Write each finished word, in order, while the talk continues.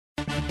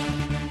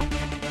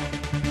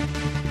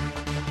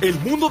El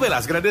mundo de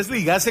las grandes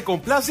ligas se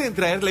complace en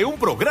traerle un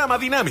programa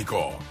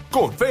dinámico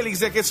con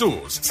Félix de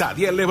Jesús,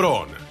 Sadiel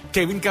Lebrón,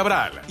 Kevin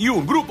Cabral y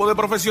un grupo de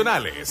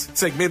profesionales.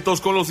 Segmentos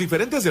con los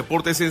diferentes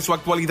deportes en su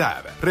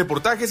actualidad.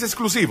 Reportajes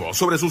exclusivos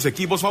sobre sus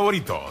equipos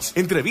favoritos.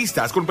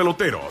 Entrevistas con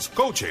peloteros,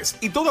 coaches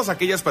y todas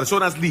aquellas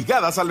personas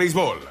ligadas al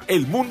béisbol.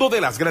 El mundo de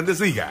las grandes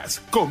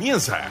ligas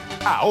comienza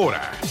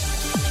ahora.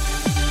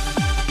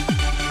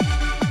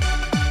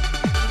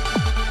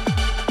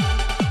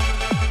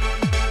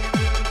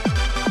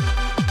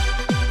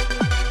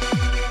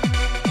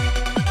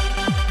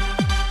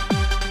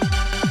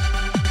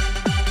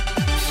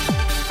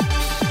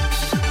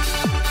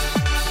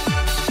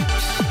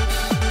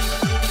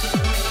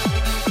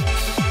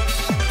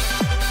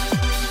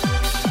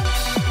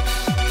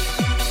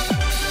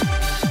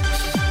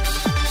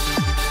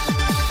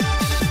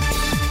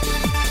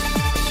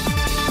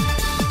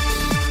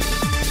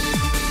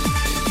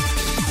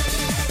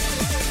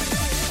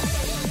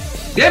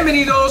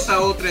 Bienvenidos a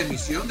otra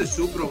emisión de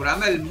su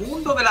programa El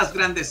Mundo de las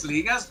Grandes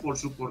Ligas por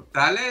sus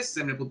portales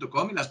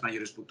ml.com y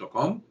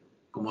lasmayores.com.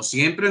 Como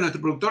siempre,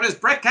 nuestro productor es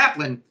Brett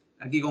Kaplan.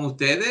 Aquí con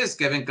ustedes,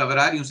 Kevin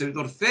Cabral y un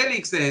servidor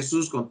Félix de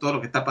Jesús con todo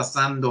lo que está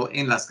pasando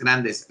en las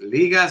Grandes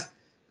Ligas.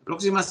 La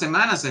próxima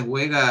semana se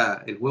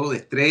juega el Juego de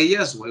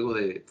Estrellas, Juego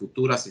de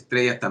Futuras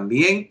Estrellas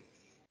también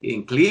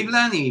en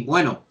Cleveland. Y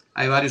bueno,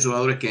 hay varios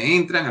jugadores que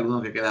entran,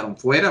 algunos que quedaron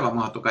fuera.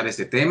 Vamos a tocar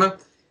ese tema.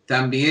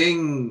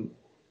 También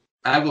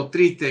algo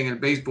triste en el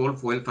béisbol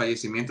fue el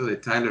fallecimiento de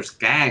Tyler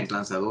Skaggs,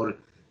 lanzador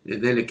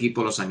del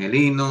equipo de los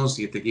Angelinos,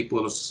 y este equipo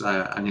de los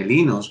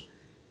Angelinos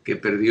que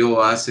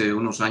perdió hace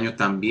unos años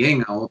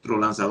también a otro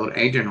lanzador,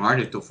 Adrian Hart.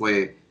 Esto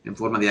fue en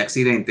forma de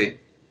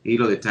accidente, y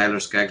lo de Tyler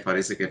Skaggs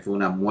parece que fue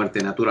una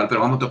muerte natural,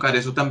 pero vamos a tocar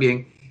eso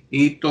también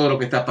y todo lo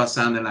que está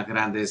pasando en las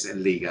Grandes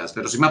Ligas.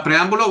 Pero sin más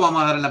preámbulo,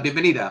 vamos a dar la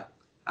bienvenida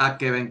a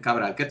Kevin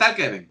Cabral. ¿Qué tal,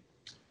 Kevin?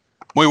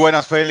 Muy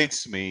buenas,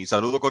 Félix. Mi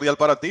saludo cordial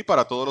para ti y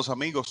para todos los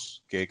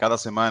amigos que cada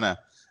semana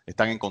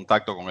están en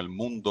contacto con el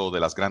mundo de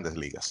las Grandes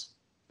Ligas.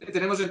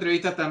 Tenemos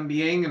entrevistas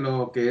también en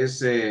lo que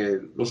es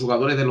los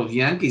jugadores de los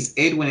Yankees,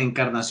 Edwin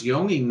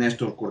Encarnación y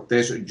Néstor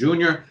Cortés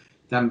Jr.,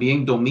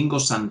 también Domingo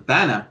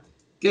Santana,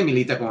 que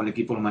milita con el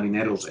equipo de los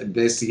Marineros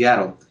de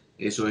Seattle.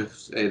 Eso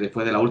es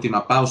después de la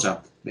última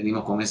pausa,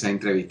 venimos con esa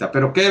entrevista.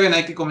 Pero Kevin,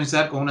 hay que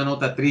comenzar con una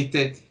nota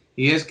triste,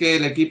 y es que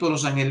el equipo de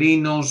los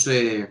Angelinos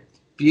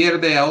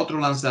pierde a otro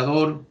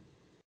lanzador.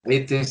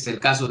 Este es el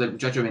caso del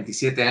muchacho de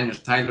 27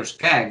 años, Tyler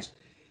Skaggs.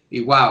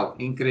 Y wow,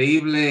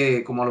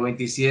 increíble como a los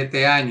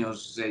 27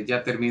 años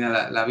ya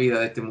termina la vida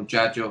de este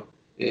muchacho,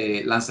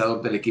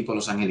 lanzador del equipo de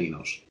los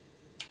Angelinos.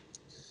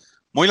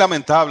 Muy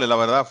lamentable, la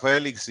verdad,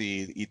 Félix,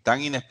 y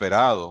tan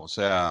inesperado. O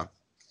sea,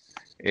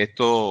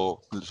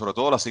 esto, sobre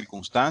todo las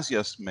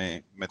circunstancias,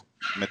 me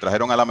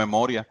trajeron a la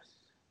memoria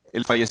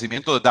el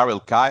fallecimiento de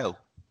Darryl Kyle,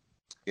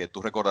 que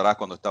tú recordarás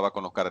cuando estaba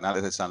con los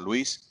Cardenales de San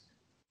Luis.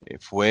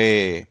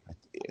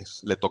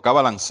 Le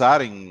tocaba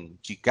lanzar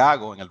en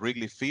Chicago, en el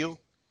Wrigley Field.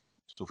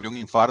 Sufrió un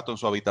infarto en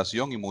su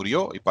habitación y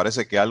murió, y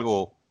parece que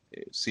algo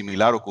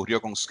similar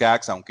ocurrió con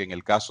Skaggs, aunque en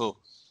el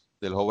caso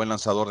del joven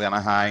lanzador de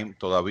Anaheim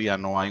todavía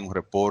no hay un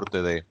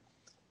reporte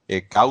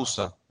de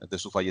causa de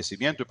su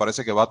fallecimiento, y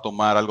parece que va a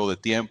tomar algo de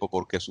tiempo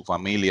porque su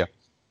familia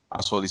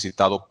ha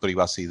solicitado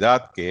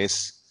privacidad, que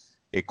es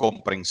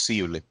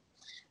comprensible.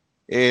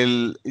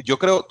 Yo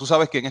creo, tú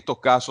sabes que en estos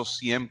casos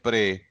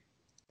siempre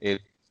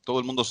todo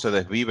el mundo se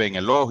desvive en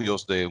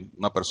elogios de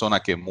una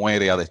persona que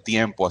muere a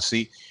destiempo,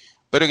 así.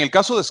 Pero en el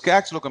caso de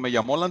Skaggs, lo que me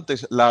llamó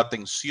la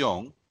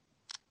atención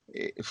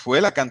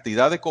fue la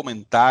cantidad de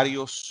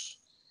comentarios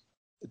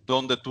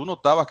donde tú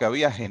notabas que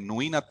había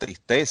genuina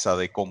tristeza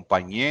de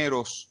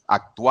compañeros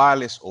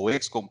actuales o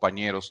ex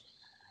compañeros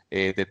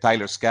de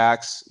Tyler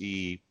Skaggs,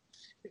 y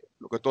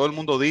lo que todo el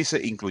mundo dice,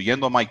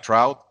 incluyendo a Mike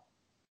Trout,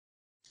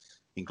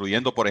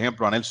 incluyendo, por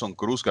ejemplo, a Nelson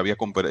Cruz, que había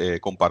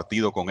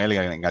compartido con él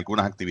en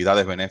algunas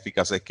actividades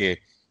benéficas, es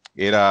que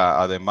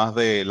era, además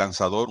de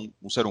lanzador,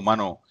 un ser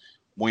humano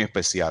muy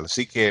especial.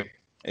 Así que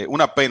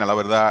una pena, la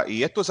verdad.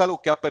 Y esto es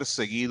algo que ha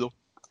perseguido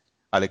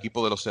al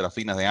equipo de los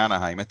Serafines de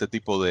Anaheim, este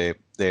tipo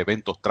de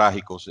eventos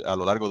trágicos a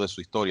lo largo de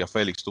su historia.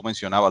 Félix, tú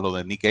mencionabas lo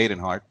de Nick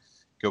Edenhart,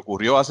 que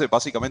ocurrió hace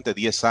básicamente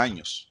 10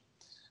 años,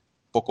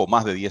 poco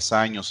más de 10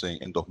 años,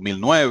 en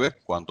 2009,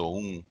 cuando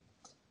un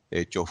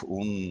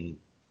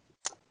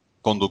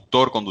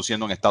conductor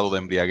conduciendo en estado de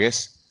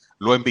embriaguez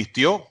lo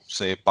embistió,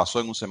 se pasó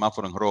en un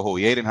semáforo en rojo,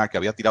 y Edenhart, que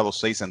había tirado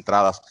 6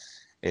 entradas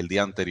el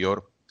día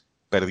anterior,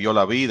 perdió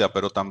la vida.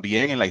 Pero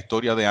también en la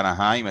historia de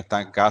Anaheim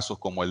están casos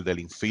como el del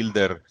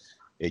infielder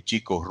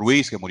Chico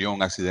Ruiz, que murió en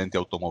un accidente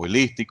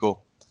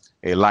automovilístico,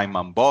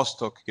 Lyman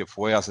Bostock, que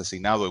fue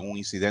asesinado en un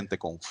incidente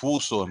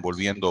confuso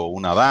envolviendo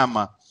una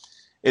dama,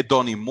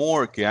 Donnie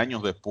Moore, que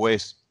años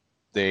después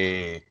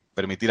de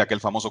permitir aquel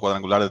famoso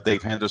cuadrangular de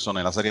Dave Henderson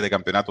en la serie de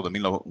campeonato de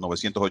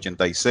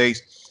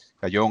 1986,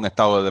 cayó en un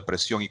estado de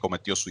depresión y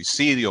cometió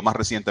suicidio. Más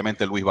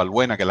recientemente, Luis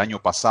Valbuena, que el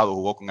año pasado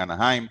jugó con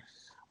Anaheim,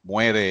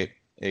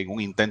 muere en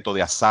un intento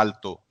de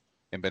asalto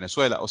en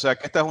Venezuela. O sea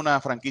que esta es una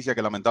franquicia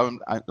que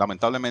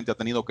lamentablemente ha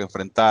tenido que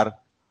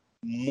enfrentar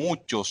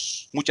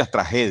muchas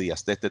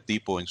tragedias de este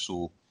tipo en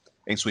su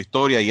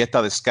historia, y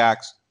esta de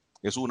Skaggs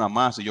es una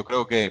más. Y yo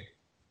creo que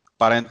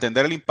para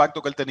entender el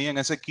impacto que él tenía en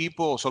ese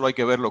equipo, solo hay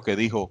que ver lo que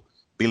dijo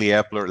Billy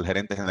Epler, el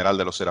gerente general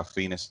de los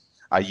Serafines,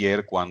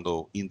 ayer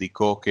cuando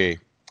indicó que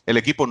el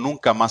equipo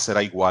nunca más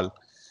será igual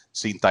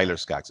sin Tyler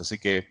Skaggs. Así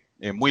que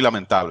muy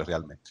lamentable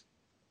realmente.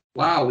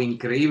 Wow,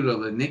 increíble. Lo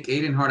de Nick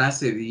Eidenhart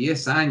hace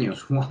 10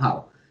 años.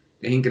 Wow,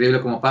 es increíble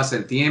cómo pasa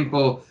el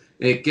tiempo.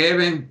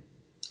 Kevin,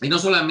 y no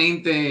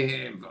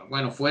solamente,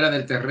 bueno, fuera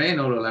del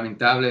terreno, lo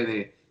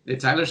lamentable de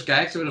Tyler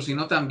Skaggs, pero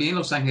sino también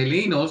los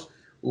angelinos,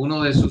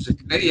 uno de sus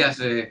estrellas,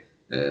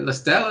 la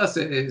Stella,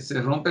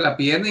 se rompe la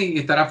pierna y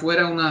estará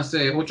fuera unas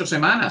 8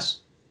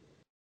 semanas.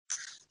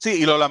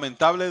 Sí, y lo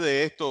lamentable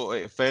de esto,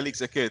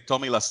 Félix, es que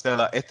Tommy La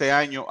Stella este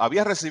año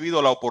había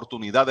recibido la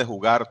oportunidad de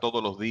jugar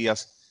todos los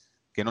días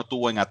que no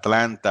tuvo en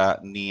Atlanta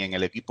ni en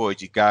el equipo de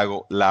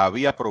Chicago. La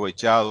había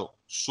aprovechado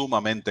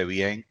sumamente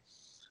bien,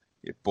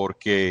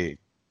 porque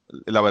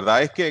la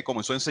verdad es que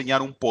comenzó a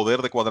enseñar un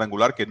poder de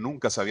cuadrangular que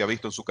nunca se había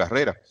visto en su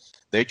carrera.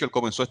 De hecho, él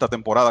comenzó esta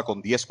temporada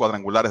con 10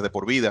 cuadrangulares de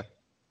por vida.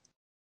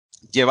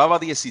 Llevaba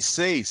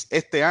 16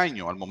 este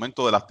año al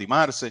momento de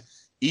lastimarse,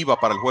 iba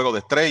para el Juego de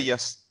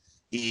Estrellas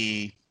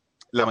y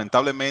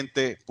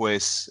lamentablemente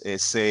pues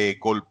se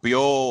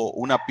golpeó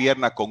una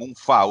pierna con un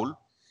foul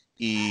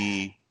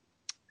y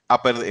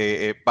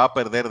va a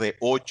perder de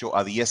 8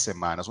 a 10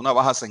 semanas. Una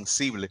baja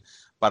sensible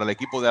para el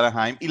equipo de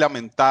Anaheim y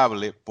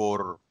lamentable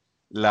por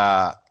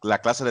la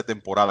clase de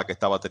temporada que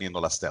estaba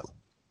teniendo la Stella.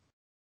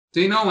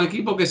 Sí, no, un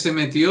equipo que se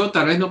metió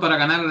tal vez no para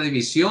ganar la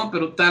división,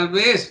 pero tal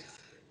vez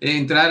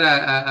entrar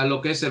a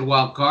lo que es el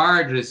wild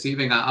card,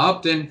 reciben a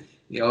Upton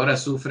y ahora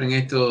sufren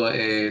esto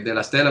de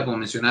la Stella, como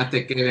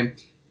mencionaste, Kevin.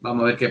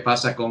 Vamos a ver qué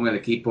pasa con el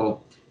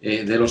equipo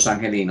de los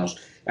angelinos.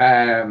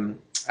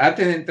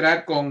 Antes de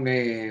entrar con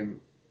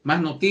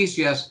más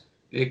noticias,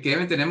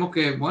 Kevin, tenemos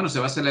que, bueno, se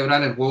va a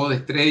celebrar el Juego de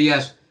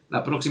Estrellas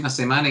la próxima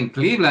semana en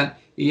Cleveland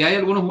y hay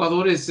algunos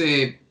jugadores,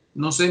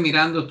 no sé,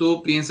 mirando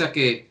tú, piensas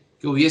que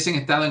hubiesen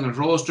estado en el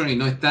roster y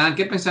no están.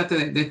 ¿Qué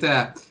pensaste de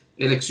esta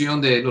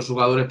elección de los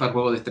jugadores para el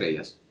Juego de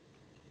Estrellas?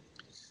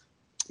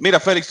 Mira,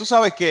 Félix, tú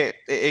sabes que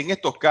en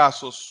estos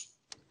casos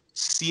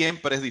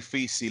siempre es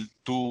difícil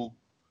tú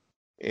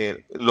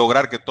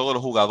lograr que todos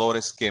los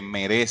jugadores que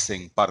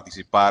merecen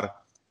participar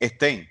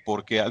estén,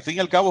 porque al fin y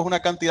al cabo es una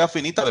cantidad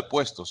finita de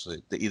puestos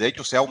y de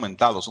hecho se ha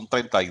aumentado, son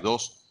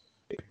 32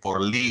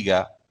 por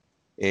liga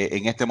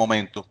en este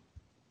momento,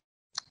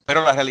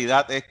 pero la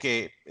realidad es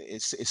que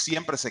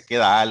siempre se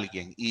queda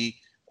alguien. Y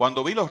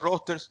cuando vi los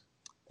rosters,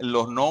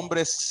 los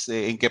nombres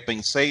en que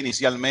pensé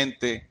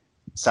inicialmente,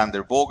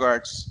 Sander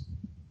Bogaerts,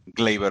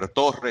 Gleyber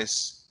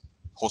Torres,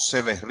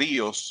 José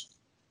Berríos,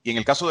 y en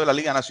el caso de la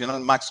Liga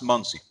Nacional, Max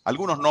Muncy.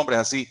 Algunos nombres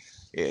así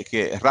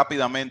que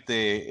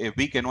rápidamente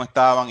vi que no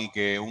estaban y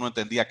que uno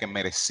entendía que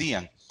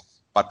merecían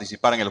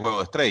participar en el Juego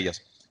de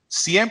Estrellas.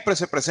 Siempre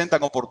se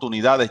presentan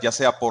oportunidades, ya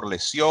sea por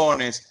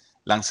lesiones,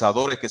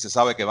 lanzadores que se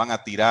sabe que van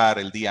a tirar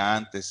el día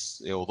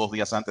antes o 2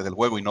 días antes del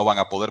juego y no van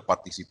a poder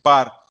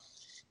participar.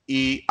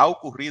 Y ha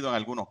ocurrido en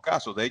algunos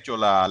casos. De hecho,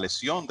 la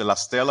lesión de la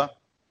Stella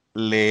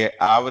le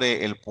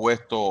abre el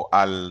puesto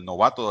al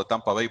novato de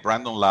Tampa Bay,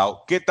 Brandon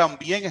Lowe, que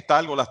también está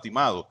algo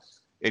lastimado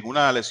en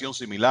una lesión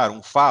similar,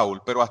 un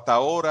foul, pero hasta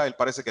ahora él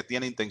parece que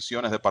tiene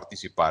intenciones de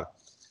participar.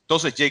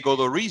 Entonces, Jake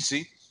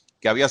Odorizzi,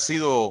 que había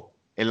sido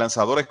el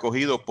lanzador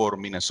escogido por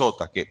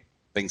Minnesota, que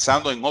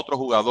pensando en otro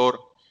jugador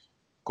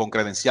con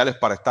credenciales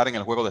para estar en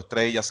el Juego de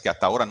Estrellas, que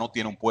hasta ahora no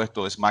tiene un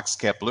puesto, es Max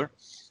Kepler.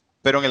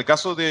 Pero en el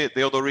caso de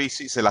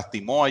Odorizzi, se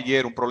lastimó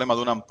ayer, un problema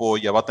de una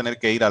ampolla, va a tener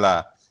que ir a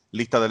la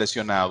lista de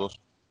lesionados.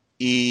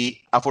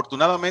 Y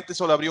afortunadamente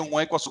eso le abrió un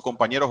hueco a su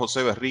compañero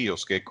José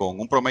Berríos, que con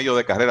un promedio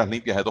de carreras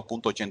limpias de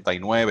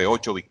 2.89,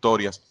 8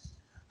 victorias,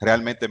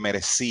 realmente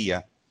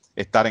merecía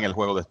estar en el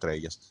Juego de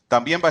Estrellas.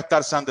 También va a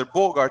estar Sander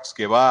Bogaerts,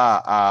 que va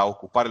a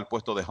ocupar el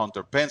puesto de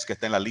Hunter Pence, que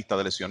está en la lista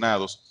de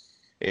lesionados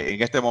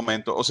en este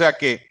momento. O sea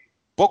que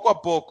poco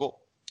a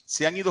poco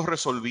se han ido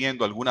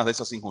resolviendo algunas de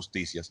esas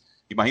injusticias.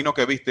 Imagino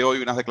que viste hoy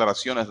unas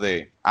declaraciones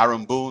de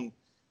Aaron Boone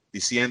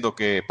diciendo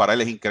que para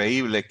él es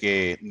increíble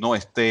que no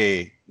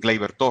esté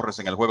Gleyber Torres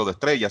en el Juego de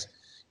Estrellas.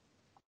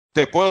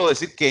 Te puedo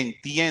decir que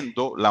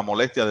entiendo la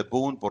molestia de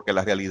Boone, porque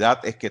la realidad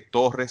es que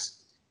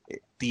Torres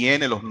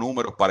tiene los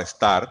números para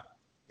estar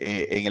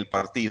en el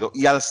partido.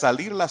 Y al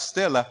salir la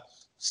Stella,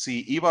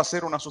 si iba a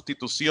ser una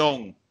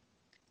sustitución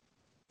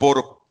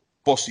por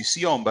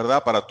posición,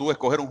 ¿verdad? Para tú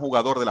escoger un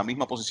jugador de la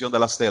misma posición de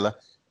la Stella,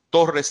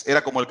 Torres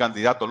era como el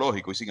candidato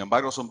lógico y sin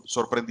embargo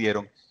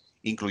sorprendieron,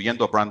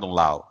 incluyendo a Brandon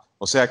Lowe.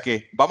 O sea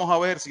que vamos a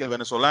ver si el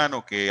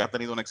venezolano, que ha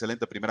tenido una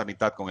excelente primera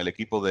mitad con el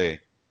equipo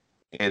de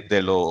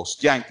los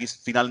Yankees,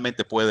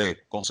 finalmente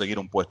puede conseguir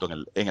un puesto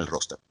en el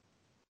roster.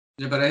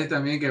 Me parece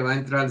también que va a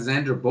entrar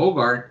Xander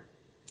Bogaerts.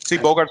 Sí,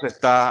 Bogaerts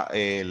está,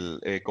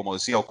 como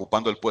decía,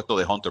 ocupando el puesto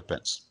de Hunter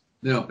Pence.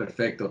 No,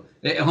 perfecto.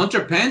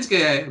 Hunter Pence,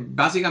 que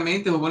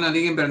básicamente jugó en la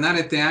Liga Invernal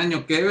este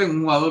año, Kevin,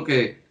 un jugador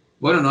que,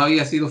 bueno, no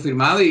había sido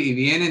firmado y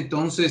viene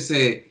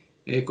entonces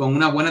con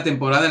una buena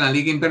temporada en la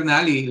Liga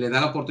Invernal y le da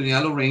la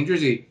oportunidad a los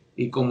Rangers y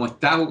y como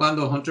está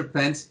jugando Hunter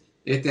Pence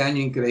este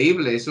año,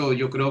 increíble. Eso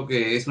yo creo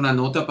que es una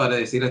nota para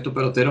decir a estos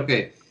peloteros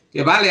que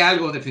vale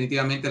algo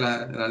definitivamente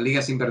las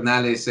ligas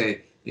invernales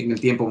en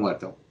el tiempo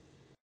muerto.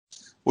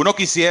 Uno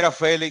quisiera,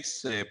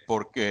 Félix,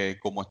 porque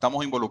como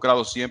estamos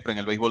involucrados siempre en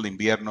el béisbol de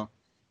invierno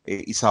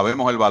y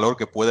sabemos el valor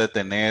que puede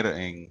tener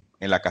en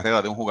la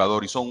carrera de un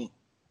jugador, y son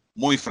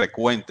muy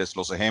frecuentes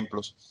los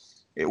ejemplos,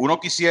 uno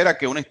quisiera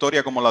que una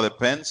historia como la de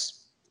Pence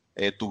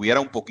tuviera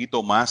un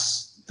poquito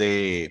más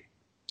de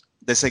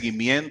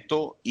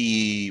seguimiento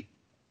y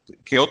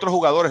que otros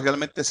jugadores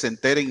realmente se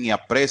enteren y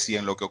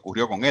aprecien lo que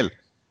ocurrió con él.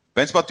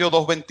 Pence batió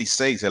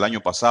 2.26 el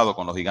año pasado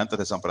con los Gigantes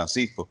de San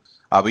Francisco.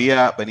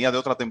 Venía de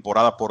otra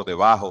temporada por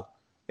debajo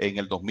en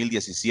el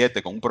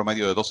 2017 con un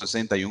promedio de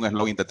 2.60 y un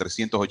slogan de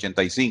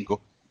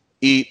 385.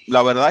 Y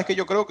la verdad es que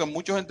yo creo que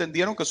muchos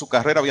entendieron que su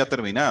carrera había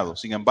terminado.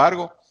 Sin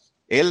embargo,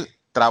 él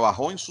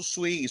trabajó en su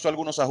swing, hizo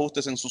algunos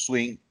ajustes en su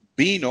swing,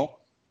 vino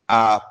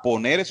a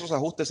poner esos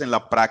ajustes en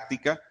la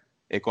práctica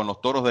con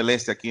los Toros del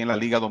Este aquí en la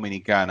Liga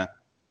Dominicana.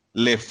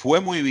 Le fue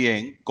muy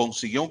bien,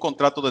 consiguió un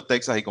contrato de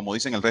Texas y como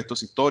dicen el resto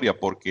es historia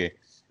porque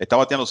está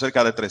bateando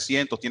cerca de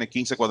 300, tiene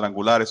 15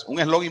 cuadrangulares, un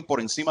slogan por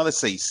encima de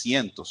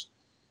 600.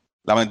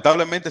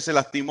 Lamentablemente se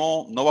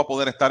lastimó, no va a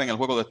poder estar en el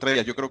Juego de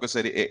Estrellas. Yo creo que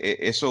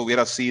eso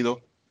hubiera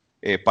sido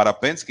para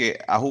Pence, que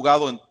ha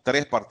jugado en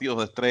 3 partidos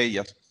de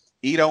estrellas,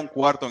 ir a un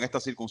cuarto en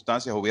estas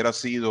circunstancias hubiera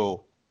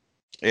sido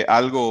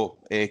algo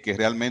que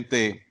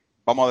realmente,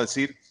 vamos a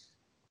decir,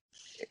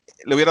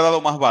 le hubiera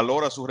dado más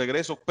valor a su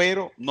regreso,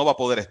 pero no va a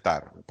poder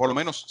estar. Por lo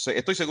menos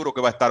estoy seguro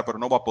que va a estar, pero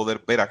no va a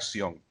poder ver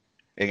acción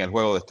en el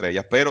Juego de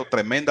Estrellas. Pero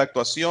tremenda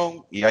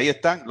actuación y ahí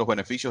están los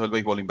beneficios del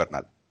béisbol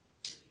invernal.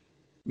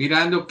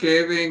 Mirando,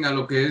 Kevin, a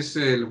lo que es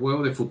el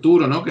juego de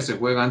futuro, ¿no? Que se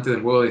juega antes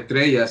del Juego de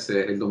Estrellas,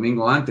 el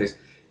domingo antes.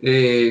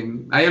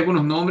 Hay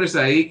algunos nombres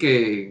ahí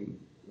que,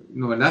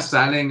 ¿no, verdad?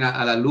 Salen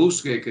a la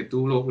luz que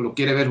tú lo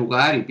quieres ver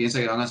jugar y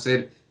piensas que van a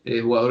ser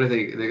jugadores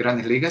de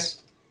grandes ligas.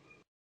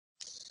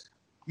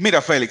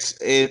 Mira, Félix,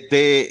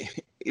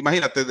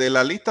 imagínate, de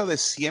la lista de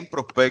 100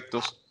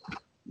 prospectos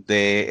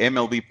de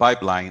MLB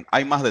Pipeline,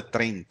 hay más de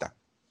 30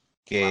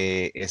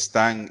 que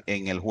están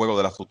en el juego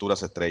de las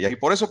futuras estrellas. Y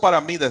por eso para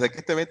mí, desde que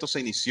este evento se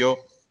inició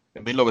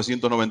en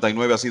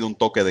 1999, ha sido un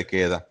toque de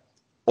queda.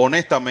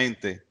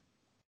 Honestamente,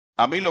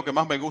 a mí lo que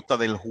más me gusta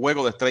del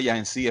juego de estrellas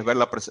en sí es ver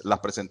las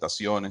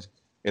presentaciones,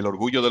 el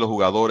orgullo de los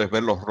jugadores,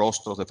 ver los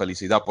rostros de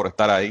felicidad por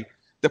estar ahí.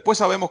 Después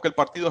sabemos que el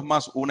partido es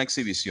más una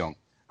exhibición.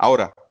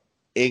 Ahora,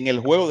 en el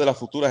juego de las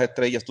futuras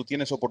estrellas, tú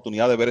tienes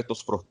oportunidad de ver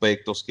estos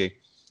prospectos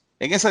que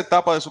en esa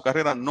etapa de su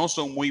carrera no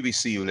son muy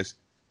visibles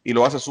y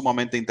lo hace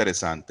sumamente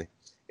interesante.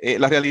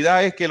 La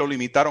realidad es que lo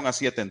limitaron a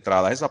 7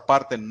 entradas. Esa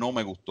parte no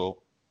me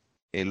gustó.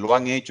 Lo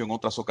han hecho en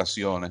otras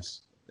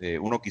ocasiones.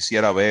 Uno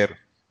quisiera ver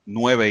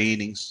 9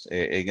 innings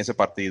en ese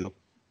partido,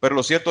 pero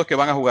lo cierto es que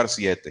van a jugar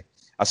 7.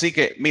 Así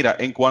que, mira,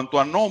 en cuanto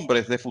a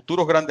nombres de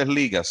futuros grandes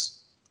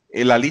ligas,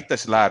 la lista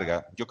es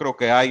larga. Yo creo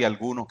que hay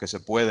algunos que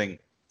se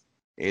pueden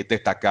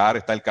destacar.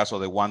 Está el caso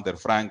de Wander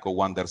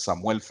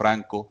Samuel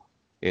Franco,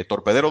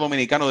 torpedero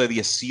dominicano de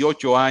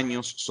 18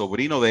 años,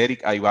 sobrino de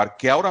Eric Aybar,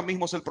 que ahora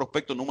mismo es el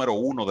prospecto número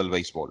 1 del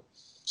béisbol.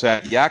 O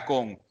sea, ya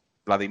con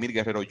Vladimir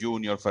Guerrero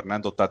Jr.,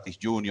 Fernando Tatis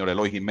Jr.,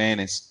 Eloy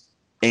Jiménez,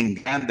 en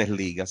grandes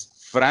ligas,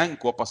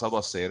 Franco ha pasado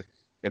a ser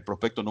el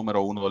prospecto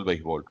número 1 del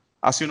béisbol.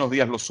 Hace unos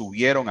días lo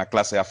subieron a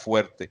clase A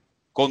fuerte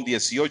con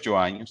 18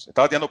 años,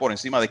 está bateando por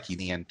encima de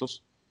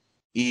 500.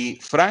 Y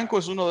Franco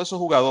es uno de esos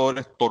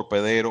jugadores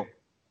torpedero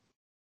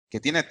que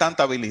tiene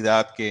tanta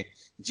habilidad que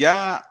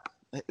ya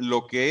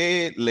lo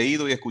que he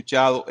leído y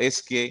escuchado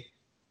es que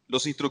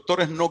los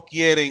instructores no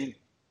quieren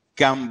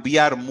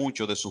cambiar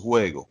mucho de su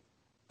juego.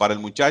 Para el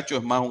muchacho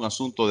es más un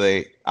asunto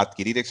de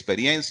adquirir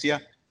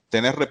experiencia,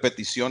 tener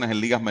repeticiones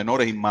en ligas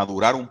menores y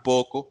madurar un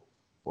poco,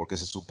 porque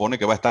se supone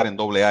que va a estar en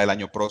AA el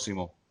año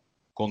próximo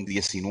con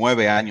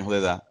 19 años de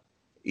edad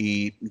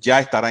y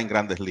ya estará en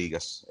grandes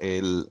ligas.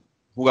 El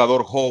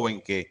jugador joven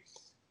que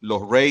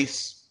los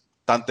Rays,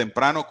 tan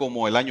temprano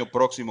como el año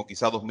próximo,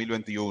 quizá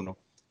 2021,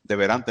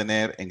 deberán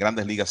tener en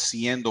grandes ligas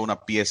siendo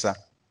una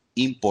pieza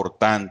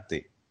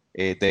importante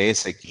de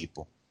ese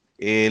equipo.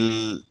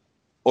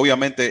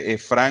 Obviamente,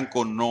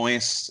 Franco no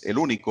es el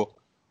único.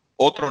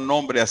 Otro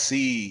nombre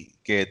así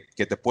que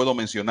te puedo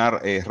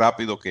mencionar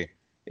rápido que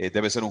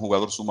debe ser un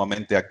jugador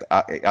sumamente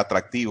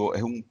atractivo,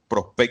 es un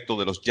prospecto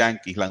de los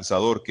Yankees,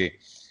 lanzador que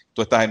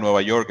tú estás en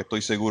Nueva York,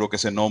 estoy seguro que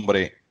ese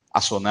nombre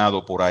ha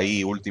sonado por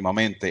ahí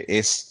últimamente.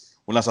 Es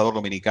un lanzador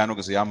dominicano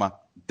que se llama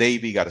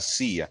Deivi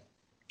García,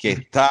 que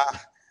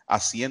está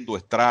haciendo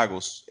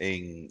estragos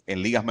en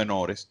ligas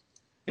menores.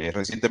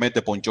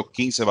 Recientemente ponchó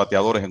 15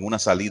 bateadores en una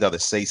salida de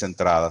 6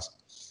 entradas.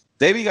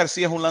 Deivi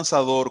García es un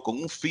lanzador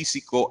con un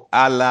físico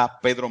a la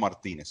Pedro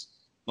Martínez.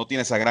 No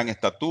tiene esa gran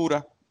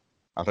estatura,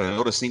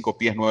 alrededor de 5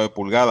 pies 9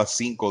 pulgadas,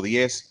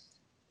 5'10",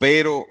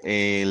 pero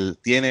él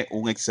tiene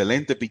un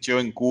excelente picheo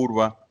en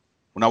curva,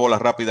 una bola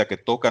rápida que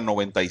toca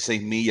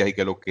 96 millas y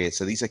que lo que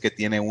se dice es que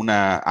tiene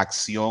una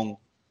acción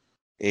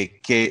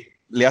que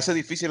le hace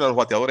difícil a los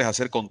bateadores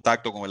hacer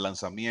contacto con el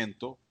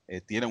lanzamiento.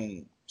 Tiene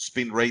un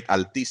spin rate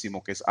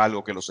altísimo, que es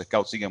algo que los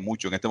scouts siguen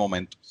mucho en este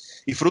momento.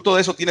 Y fruto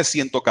de eso tiene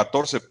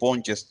 114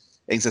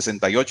 ponches en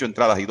 68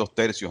 entradas y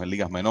 2/3 en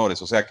ligas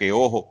menores. O sea que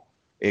ojo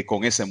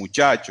con ese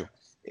muchacho,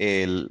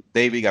 el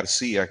David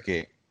García,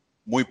 que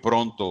muy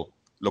pronto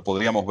lo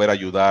podríamos ver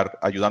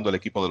ayudando al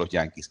equipo de los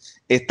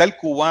Yankees. Está el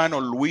cubano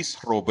Luis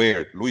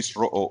Robert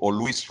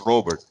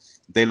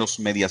de los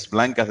Medias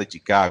Blancas de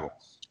Chicago.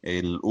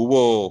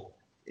 Hubo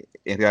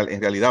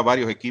en realidad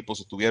varios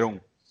equipos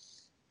estuvieron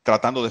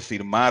tratando de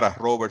firmar a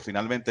Robert.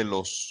 Finalmente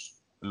los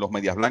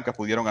Medias Blancas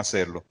pudieron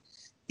hacerlo.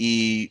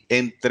 Y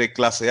entre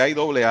clase A y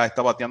doble A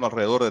está bateando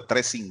alrededor de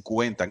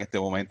 350 en este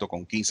momento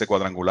con 15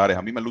 cuadrangulares.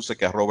 A mí me luce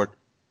que a Robert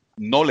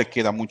no le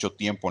queda mucho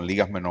tiempo en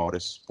ligas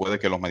menores. Puede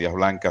que los Medias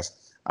Blancas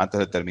antes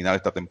de terminar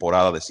esta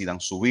temporada decidan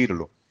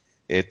subirlo.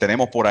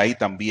 Tenemos por ahí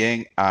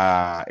también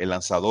a el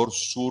lanzador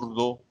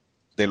zurdo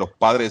de los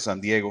Padres de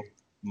San Diego,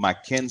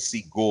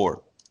 Mackenzie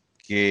Gore,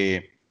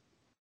 que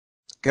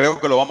creo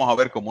que lo vamos a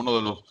ver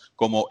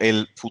como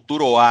el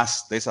futuro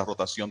as de esa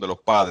rotación de los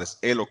Padres,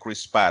 él o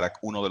Chris Paddock,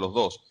 uno de los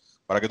dos.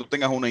 Para que tú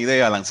tengas una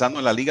idea, lanzando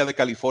en la Liga de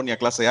California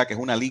Clase A, que es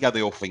una liga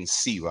de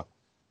ofensiva,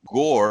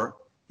 Gore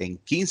en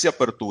 15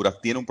 aperturas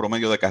tiene un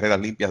promedio de carreras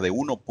limpias de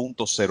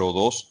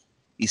 1.02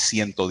 y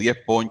 110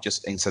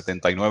 ponches en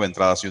 79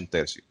 entradas y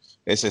 1/3.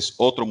 Ese es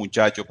otro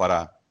muchacho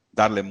para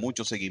darle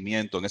mucho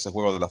seguimiento en ese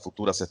juego de las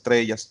futuras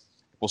estrellas.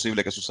 Es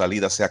posible que su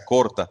salida sea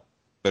corta,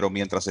 pero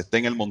mientras esté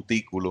en el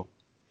montículo,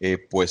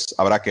 pues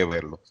habrá que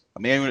verlo.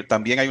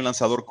 También hay un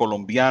lanzador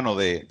colombiano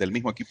del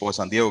mismo equipo de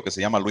San Diego que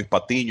se llama Luis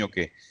Patiño,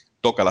 que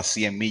toca las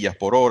 100 millas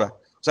por hora.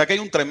 O sea que hay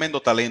un tremendo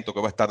talento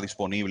que va a estar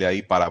disponible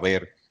ahí para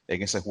ver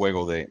en ese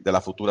juego de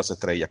las futuras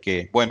estrellas.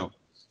 Que, bueno,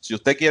 si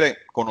usted quiere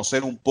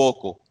conocer un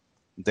poco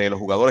de los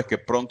jugadores que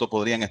pronto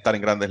podrían estar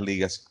en Grandes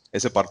Ligas,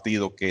 ese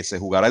partido que se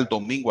jugará el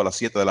domingo a las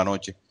 7 de la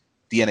noche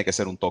tiene que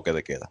ser un toque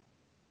de queda.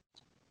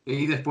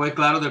 Y después,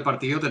 claro, del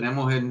partido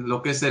tenemos en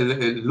lo que es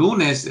el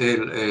lunes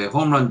el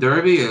Home Run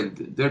Derby,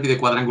 el Derby de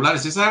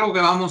cuadrangulares. Es algo que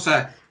vamos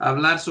a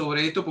hablar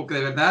sobre esto porque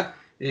de verdad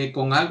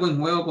con algo en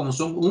juego como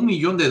son $1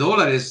 millón,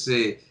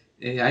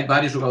 hay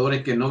varios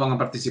jugadores que no van a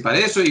participar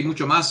de eso y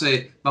mucho más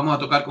vamos a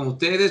tocar con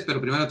ustedes, pero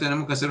primero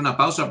tenemos que hacer una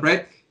pausa,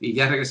 Brett, y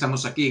ya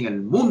regresamos aquí en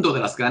el mundo de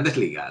las Grandes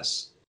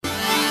Ligas.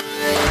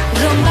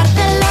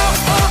 Rómpatelo,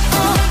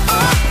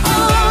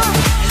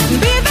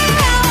 vive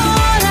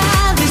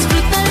ahora,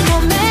 disfruta el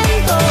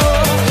momento.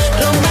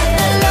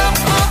 Rómpatelo,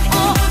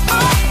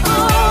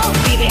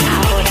 vive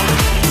ahora,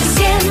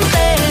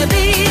 siente,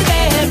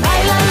 vive,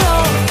 báilalo.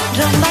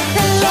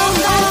 Rómpatelo,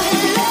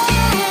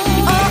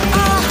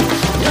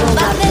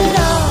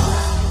 rómpatelo.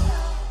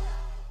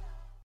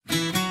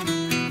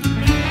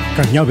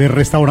 Cañabe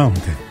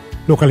Restaurante,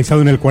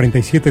 localizado en el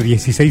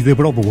 4716 de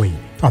Broadway,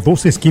 a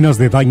 2 esquinas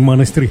de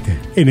Dyckman Street,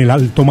 en el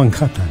Alto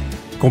Manhattan.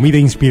 Comida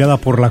inspirada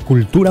por la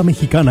cultura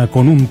mexicana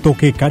con un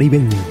toque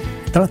caribeño.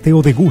 Trate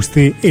o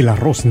deguste el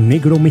arroz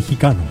negro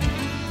mexicano.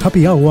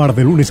 Happy hour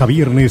de lunes a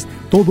viernes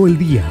todo el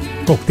día.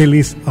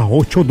 Cócteles a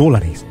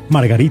 $8,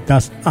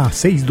 margaritas a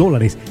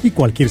 $6 y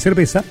cualquier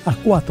cerveza a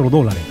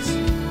 $4.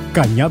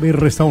 Cañabe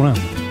Restaurant.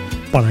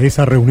 Para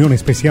esa reunión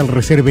especial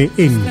reserve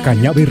en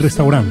Cañabe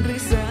Restaurant.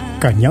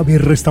 Cañabe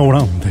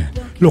Restaurant,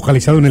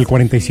 localizado en el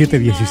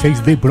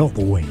 4716 de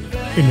Broadway,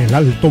 en el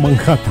Alto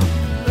Manhattan.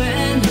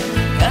 Ven,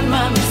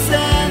 calma mi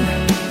sed,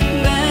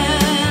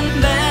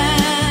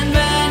 ven,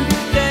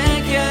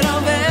 te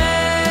quiero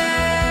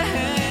ver.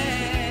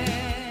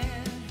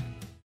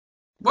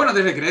 Bueno,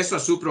 de regreso a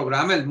su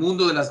programa El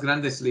Mundo de las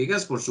Grandes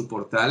Ligas por sus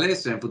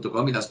portales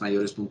 .com y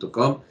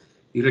lasmayores.com.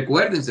 Y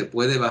recuerden, se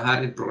puede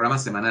bajar el programa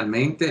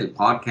semanalmente, el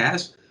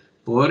podcast,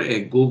 por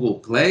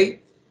Google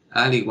Play,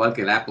 al igual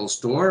que el Apple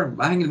Store.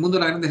 Bajen El Mundo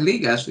de las Grandes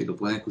Ligas y lo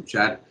pueden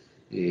escuchar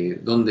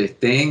donde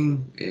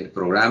estén, el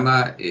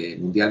programa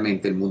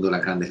mundialmente El Mundo de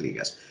las Grandes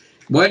Ligas.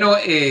 Bueno,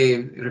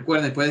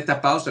 recuerden, después de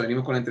esta pausa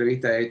venimos con la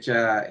entrevista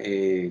hecha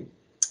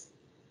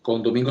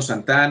con Domingo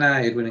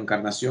Santana, Edwin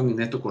Encarnación y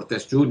Néstor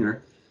Cortés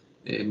Jr.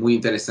 Muy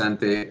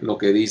interesante lo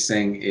que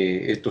dicen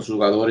estos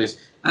jugadores.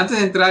 Antes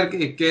de entrar,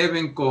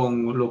 Kevin,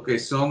 con lo que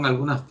son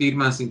algunas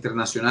firmas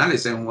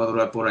internacionales, hay un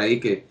jugador por ahí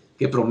que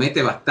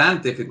promete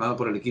bastante, firmado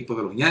por el equipo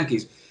de los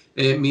Yankees.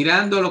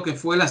 Mirando lo que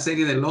fue la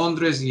serie de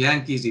Londres,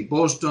 Yankees y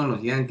Boston,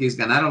 los Yankees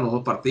ganaron los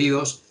 2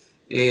 partidos.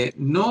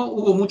 No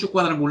hubo muchos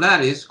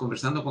cuadrangulares.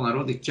 Conversando con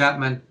Aroldis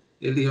Chapman,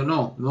 él dijo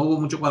no hubo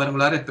muchos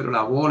cuadrangulares, pero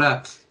la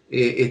bola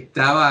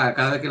estaba,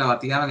 cada vez que la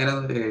bateaban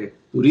era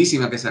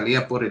durísima, que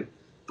salía por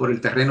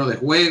el terreno de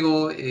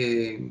juego.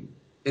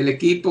 El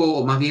equipo,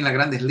 o más bien las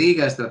Grandes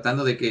Ligas,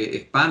 tratando de que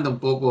expanda un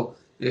poco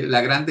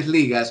las Grandes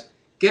Ligas.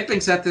 ¿Qué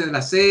pensaste de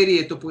la serie?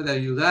 ¿Esto puede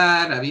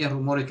ayudar? Había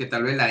rumores que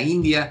tal vez la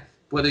India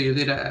puede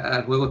ayudar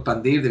al juego a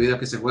expandir debido a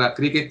que se juega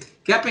cricket.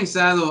 ¿Qué ha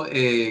pensado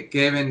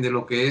Kevin de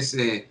lo que es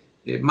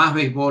más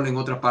béisbol en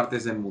otras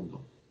partes del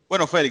mundo?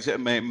 Bueno, Félix,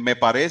 me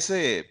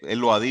parece, él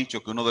lo ha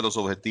dicho, que uno de los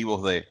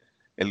objetivos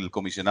del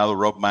comisionado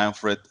Rob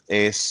Manfred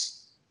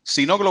es,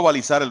 si no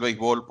globalizar el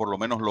béisbol, por lo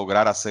menos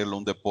lograr hacerlo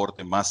un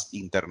deporte más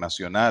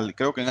internacional. Y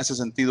creo que en ese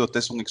sentido este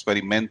es un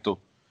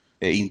experimento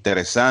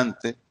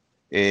interesante.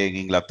 en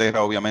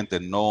Inglaterra obviamente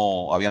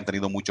no habían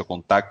tenido mucho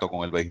contacto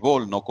con el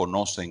béisbol, no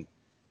conocen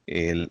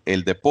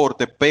el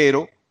deporte,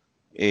 pero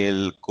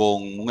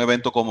con un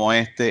evento como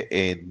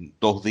este en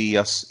 2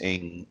 días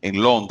en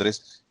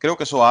Londres, creo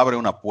que eso abre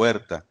una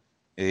puerta.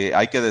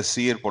 Hay que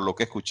decir, por lo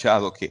que he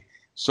escuchado, que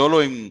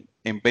solo en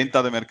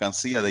venta de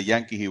mercancía de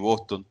Yankees y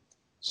Boston,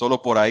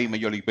 solo por ahí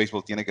Major League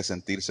Baseball tiene que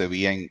sentirse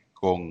bien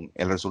con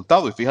el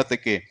resultado. Y fíjate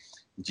que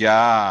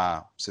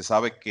ya se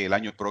sabe que el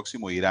año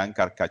próximo irán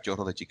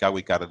Cachorros de Chicago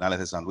y Cardenales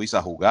de San Luis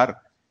a jugar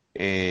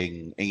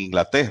en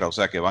Inglaterra, o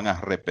sea que van a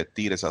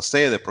repetir esa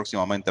sede,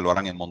 próximamente lo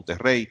harán en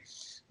Monterrey.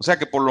 O sea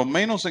que por lo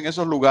menos en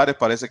esos lugares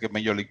parece que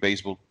Major League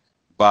Baseball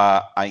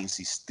va a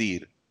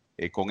insistir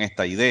con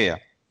esta idea.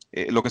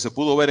 Lo que se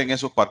pudo ver en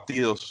esos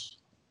partidos,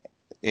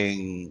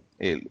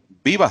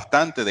 vi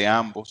bastante de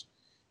ambos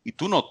y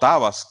tú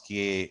notabas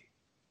que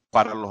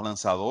para los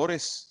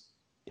lanzadores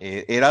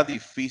era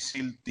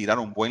difícil tirar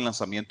un buen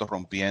lanzamiento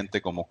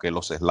rompiente, como que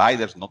los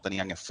sliders no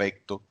tenían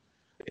efecto.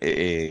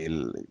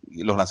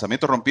 Los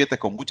lanzamientos rompientes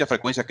con mucha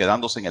frecuencia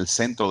quedándose en el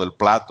centro del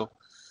plato.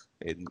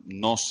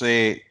 No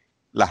sé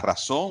la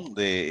razón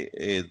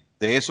de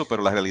eso,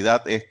 pero la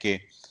realidad es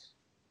que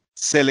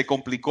se le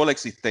complicó la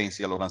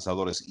existencia a los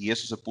lanzadores y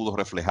eso se pudo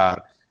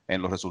reflejar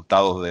en los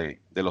resultados de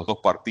los dos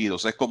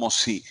partidos. Es como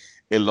si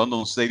el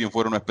London Stadium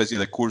fuera una especie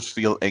de Coors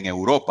Field en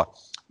Europa.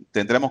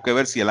 Tendremos que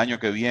ver si el año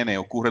que viene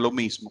ocurre lo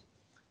mismo,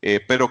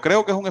 pero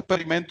creo que es un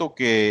experimento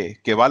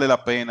que vale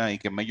la pena y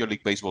que Major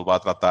League Baseball va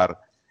a tratar.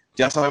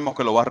 Ya sabemos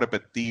que lo va a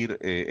repetir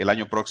el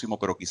año próximo,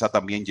 pero quizá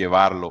también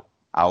llevarlo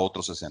a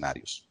otros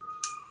escenarios.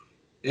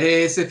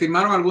 Se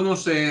firmaron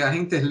algunos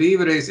agentes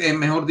libres,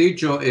 mejor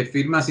dicho,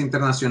 firmas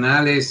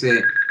internacionales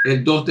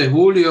el 2 de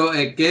julio,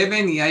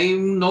 Kevin, y hay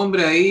un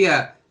nombre ahí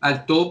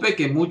al tope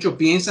que muchos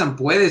piensan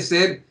puede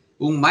ser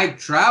un Mike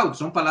Trout.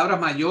 Son palabras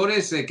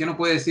mayores. ¿Qué nos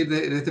puede decir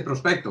de este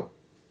prospecto?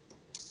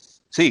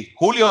 Sí,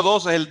 julio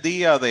 2 es el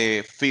día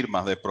de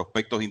firmas de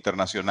prospectos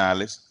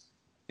internacionales,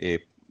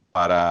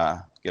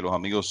 para que los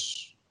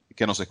amigos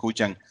que nos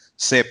escuchan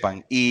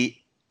sepan. Y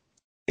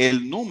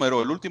el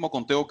último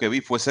conteo que vi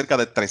fue cerca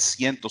de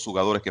 300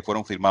 jugadores que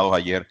fueron firmados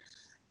ayer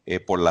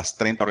por las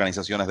 30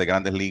 organizaciones de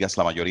grandes ligas,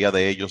 la mayoría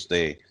de ellos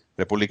de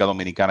República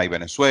Dominicana y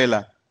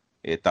Venezuela,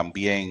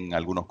 también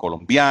algunos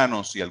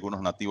colombianos y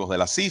algunos nativos de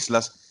las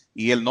islas.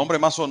 Y el nombre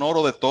más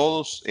sonoro de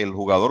todos, el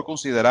jugador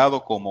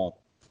considerado como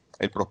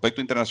el prospecto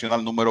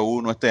internacional número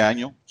 1 este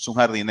año, es un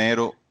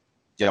jardinero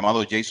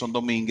llamado Jason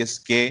Domínguez,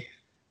 que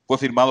fue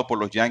firmado por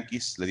los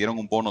Yankees, le dieron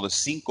un bono de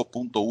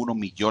 $5.1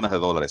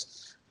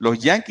 millones. Los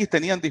Yankees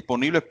tenían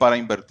disponibles para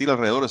invertir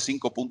alrededor de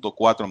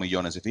 5.4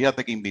 millones. Y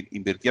fíjate que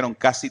invirtieron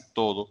casi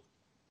todo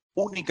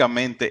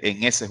únicamente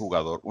en ese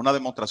jugador. Una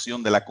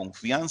demostración de la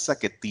confianza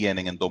que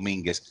tienen en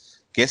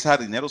Domínguez, que es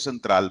jardinero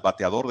central,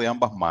 bateador de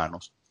ambas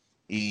manos.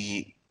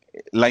 Y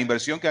la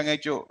inversión que han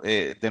hecho,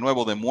 de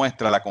nuevo,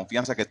 demuestra la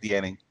confianza que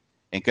tienen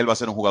en que él va a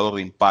ser un jugador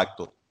de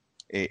impacto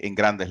en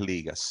grandes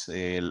ligas.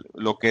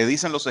 Lo que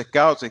dicen los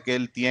scouts es que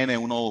él tiene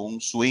un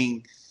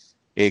swing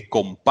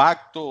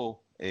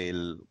compacto,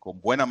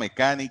 con buena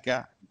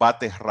mecánica,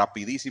 bate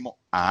rapidísimo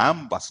a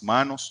ambas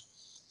manos,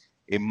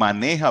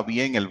 maneja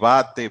bien el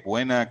bate,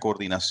 buena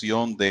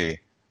coordinación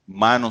de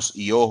manos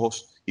y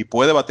ojos y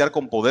puede batear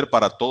con poder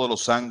para todos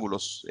los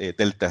ángulos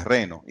del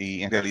terreno.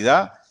 Y en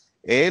realidad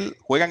él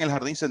juega en el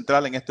jardín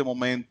central en este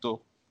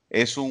momento,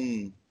 es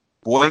un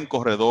buen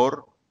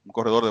corredor, un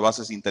corredor de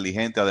bases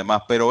inteligente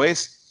además, pero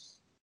es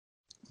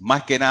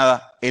más que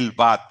nada el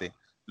bate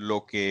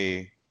lo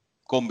que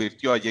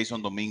convirtió a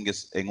Jason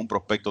Domínguez en un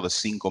prospecto de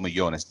 5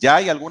 millones. Ya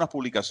hay algunas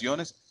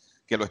publicaciones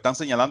que lo están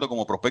señalando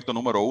como prospecto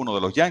número 1 de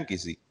los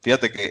Yankees. Y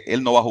fíjate que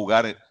él no va a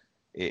jugar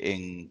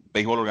en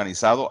béisbol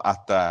organizado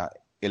hasta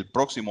el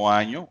próximo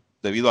año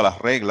debido a las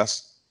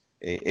reglas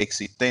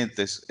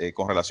existentes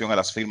con relación a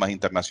las firmas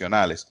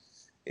internacionales.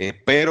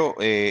 Pero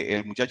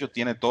el muchacho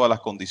tiene todas las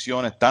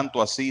condiciones,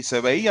 tanto así,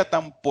 se veía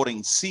tan por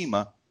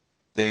encima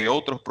de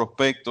otros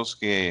prospectos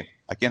que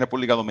aquí en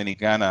República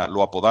Dominicana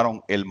lo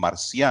apodaron el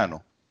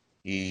Marciano.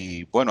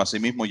 Y bueno,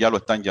 asimismo ya lo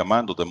están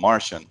llamando The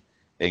Martian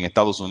en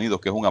Estados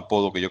Unidos, que es un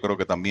apodo que yo creo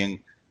que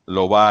también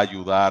lo va a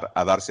ayudar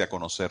a darse a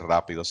conocer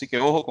rápido. Así que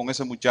ojo con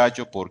ese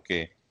muchacho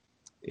porque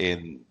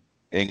en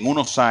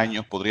unos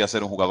años podría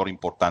ser un jugador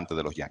importante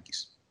de los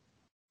Yankees.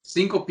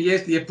 5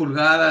 pies, 10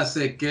 pulgadas,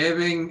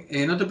 Kevin.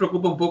 ¿No te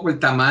preocupa un poco el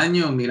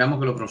tamaño? Miramos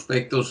que los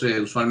prospectos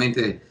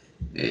usualmente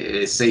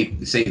 6'2",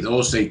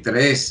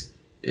 6'3",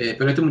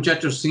 pero este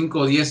muchacho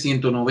 5'10",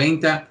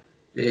 190.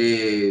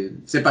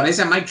 ¿Se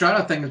parece a Mike Trout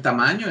hasta en el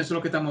tamaño? ¿Eso es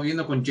lo que estamos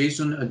viendo con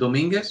Jason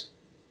Domínguez?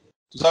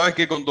 Tú sabes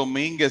que con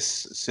Domínguez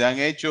se han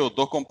hecho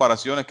dos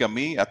comparaciones que a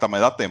mí hasta me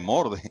da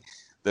temor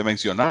de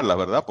mencionarlas,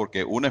 ¿verdad?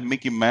 Porque una es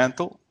Mickey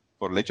Mantle,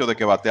 por el hecho de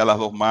que batea las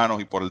dos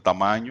manos y por el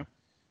tamaño,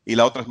 y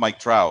la otra es Mike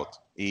Trout.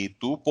 Y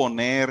tú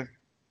poner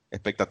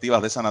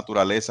expectativas de esa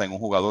naturaleza en un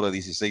jugador de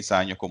 16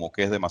 años como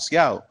que es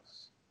demasiado.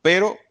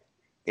 Pero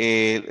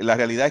la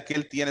realidad es que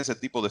él tiene ese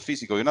tipo de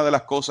físico. Y una de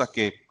las cosas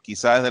que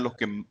quizás es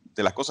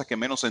de las cosas que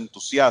menos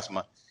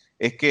entusiasma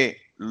es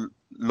que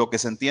lo que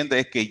se entiende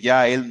es que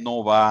ya él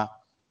no va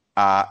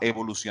a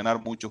evolucionar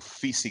mucho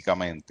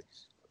físicamente.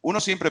 Uno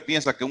siempre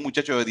piensa que un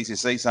muchacho de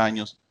 16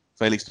 años,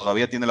 Félix,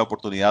 todavía tiene la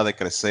oportunidad de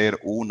crecer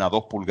 1,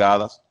 2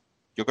 pulgadas.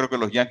 Yo creo que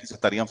los Yankees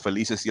estarían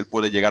felices si él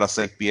puede llegar a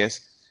 6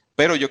 pies,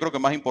 pero yo creo que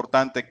más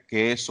importante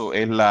que eso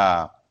es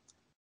la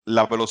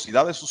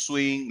velocidad de su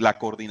swing, la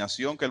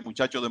coordinación que el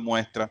muchacho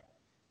demuestra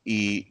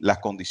y las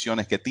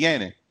condiciones que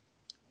tiene.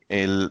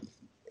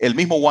 El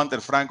mismo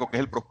Wander Franco, que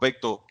es el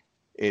prospecto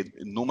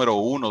número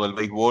 1 del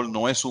béisbol,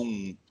 no es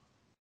un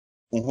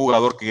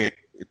jugador que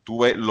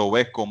tú lo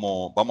ves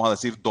como, vamos a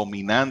decir,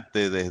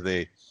 dominante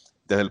desde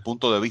el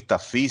punto de vista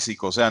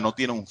físico. O sea, no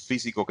tiene un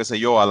físico, qué sé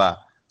yo, a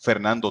la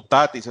Fernando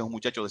Tatis, es un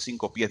muchacho de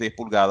 5 pies, 10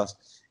 pulgadas,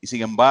 y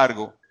sin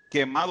embargo,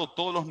 quemado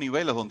todos los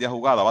niveles donde ha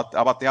jugado,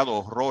 ha bateado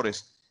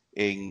horrores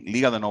en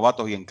Liga de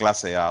Novatos y en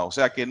Clase A. O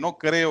sea que no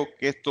creo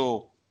que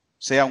esto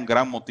sea un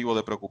gran motivo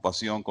de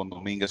preocupación con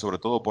Domínguez, sobre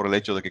todo por el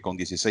hecho de que con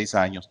 16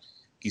 años,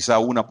 quizá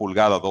 1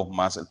 pulgada, 2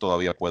 más, él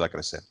todavía pueda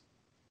crecer.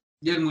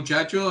 Y el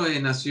muchacho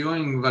nació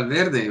en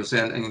Valverde, o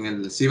sea, en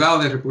el Cibao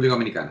de República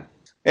Dominicana.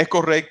 Es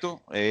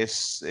correcto,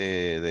 es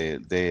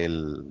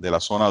de la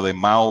zona de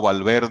Mao,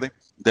 Valverde.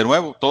 De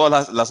nuevo,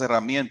 todas las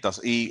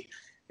herramientas, y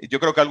yo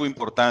creo que algo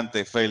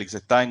importante, Félix,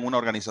 está en una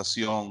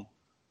organización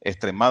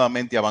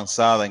extremadamente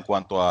avanzada en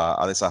cuanto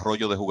a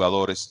desarrollo de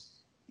jugadores,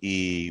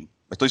 y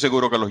estoy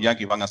seguro que los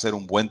Yankees van a hacer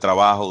un buen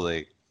trabajo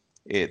de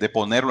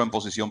ponerlo en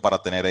posición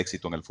para tener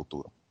éxito en el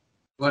futuro.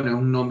 Bueno, es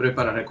un nombre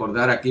para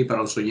recordar aquí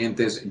para los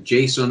oyentes,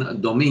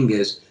 Jason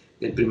Domínguez.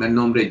 El primer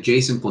nombre,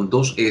 Jason, con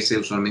 2 S,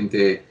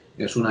 usualmente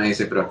es una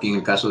S, pero aquí en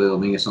el caso de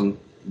Domínguez son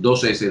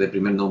 2 S de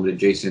primer nombre,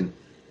 Jason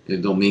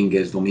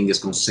Domínguez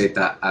con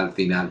Z al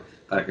final,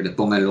 para que le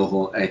ponga el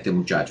ojo a este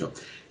muchacho.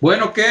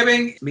 Bueno,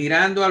 Kevin,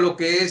 mirando a lo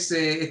que es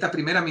esta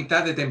primera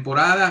mitad de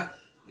temporada,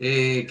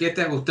 ¿qué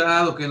te ha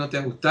gustado, qué no te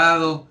ha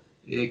gustado?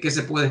 ¿Qué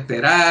se puede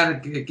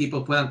esperar? ¿Qué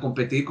equipos puedan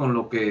competir con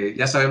lo que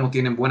ya sabemos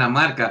tienen buena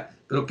marca?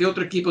 Pero ¿qué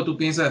otro equipo tú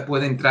piensas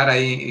puede entrar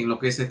ahí en lo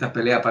que es esta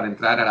pelea para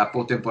entrar a la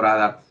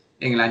postemporada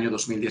en el año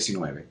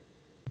 2019?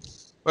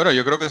 Bueno,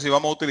 yo creo que si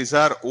vamos a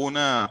utilizar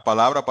una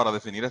palabra para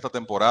definir esta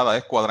temporada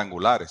es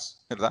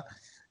cuadrangulares, ¿verdad?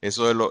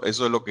 Eso es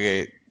lo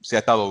que se ha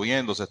estado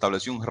viendo. Se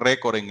estableció un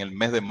récord en el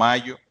mes de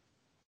mayo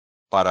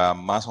para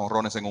más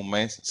jonrones en un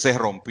mes. Se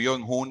rompió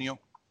en junio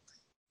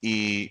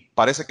y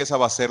parece que esa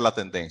va a ser la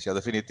tendencia.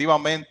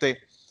 Definitivamente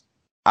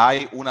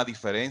hay una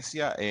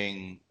diferencia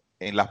en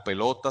las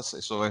pelotas.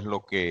 Eso es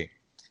lo que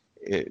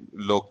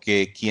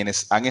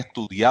quienes han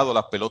estudiado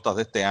las pelotas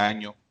de este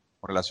año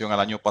con relación al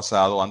año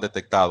pasado han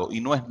detectado,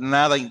 y no es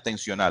nada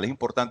intencional. Es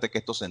importante que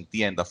esto se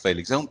entienda,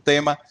 Félix. Es un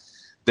tema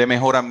de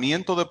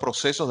mejoramiento de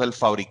procesos del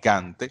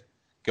fabricante,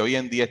 que hoy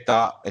en día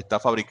está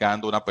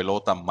fabricando una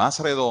pelota más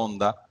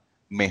redonda,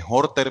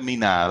 mejor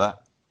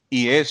terminada,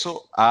 y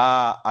eso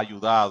ha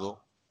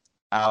ayudado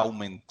a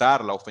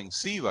aumentar la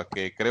ofensiva,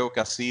 que creo que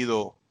ha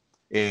sido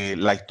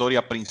la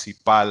historia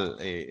principal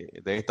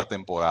de esta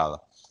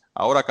temporada.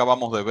 Ahora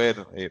acabamos de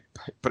ver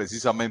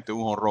precisamente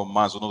un jonrón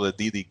más, uno de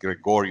Didi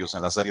Gregorius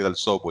en la serie del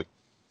Subway.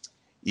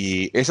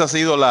 Y ese ha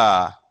sido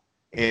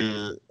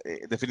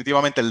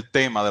definitivamente el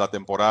tema de la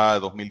temporada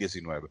de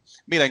 2019.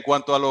 Mira, en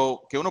cuanto a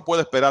lo que uno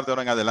puede esperar de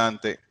ahora en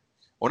adelante,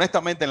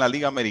 honestamente en la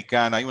Liga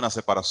Americana hay una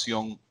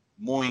separación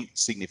muy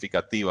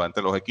significativa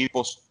entre los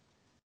equipos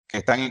que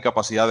están en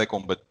capacidad de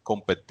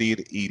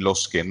competir y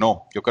los que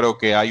no. Yo creo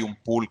que hay un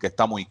pool que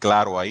está muy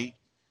claro ahí.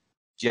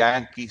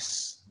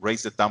 Yankees,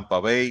 Rays de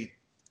Tampa Bay,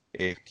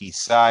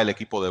 quizá el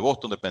equipo de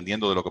Boston,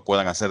 dependiendo de lo que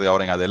puedan hacer de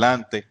ahora en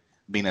adelante,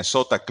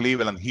 Minnesota,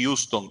 Cleveland,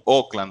 Houston,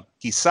 Oakland,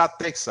 quizá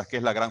Texas, que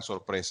es la gran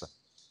sorpresa.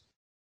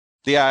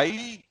 De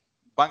ahí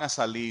van a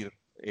salir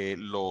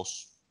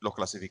los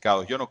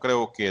clasificados. Yo no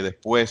creo que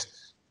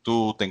después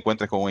tú te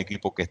encuentres con un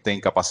equipo que esté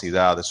en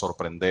capacidad de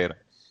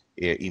sorprender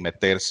y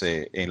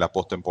meterse en la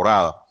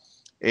postemporada.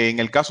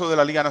 En el caso de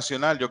la Liga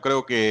Nacional, yo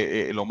creo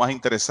que lo más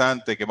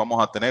interesante que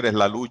vamos a tener es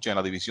la lucha en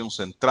la división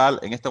central.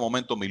 En este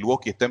momento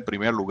Milwaukee está en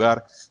primer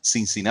lugar,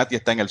 Cincinnati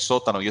está en el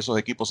sótano y esos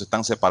equipos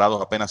están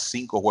separados apenas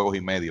 5 juegos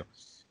y medio.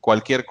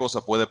 Cualquier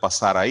cosa puede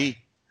pasar ahí,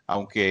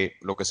 aunque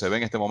lo que se ve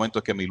en este momento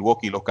es que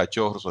Milwaukee y los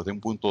Cachorros, desde un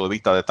punto de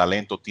vista de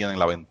talento, tienen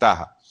la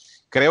ventaja.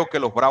 Creo que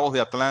los Bravos de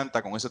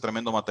Atlanta, con ese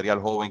tremendo material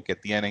joven que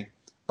tienen,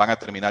 van a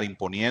terminar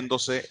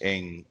imponiéndose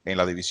en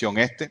la división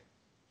este.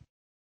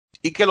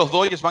 Y que los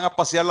Dodgers van a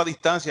pasear la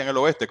distancia en el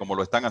oeste, como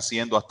lo están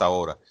haciendo hasta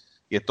ahora.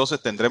 Y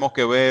entonces tendremos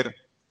que ver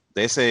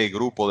de ese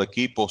grupo de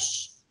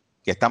equipos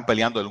que están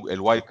peleando el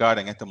wild card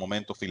en este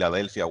momento: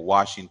 Filadelfia,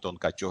 Washington,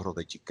 Cachorros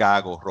de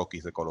Chicago,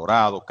 Rockies de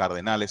Colorado,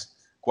 Cardenales.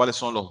 ¿Cuáles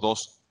son los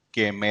 2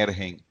 que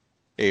emergen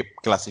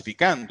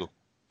clasificando?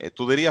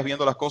 Tú dirías,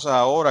 viendo las cosas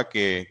ahora,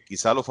 que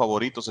quizá los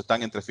favoritos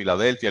están entre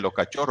Filadelfia y los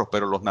Cachorros,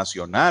 pero los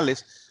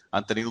nacionales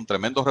han tenido un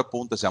tremendo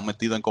repunte, se han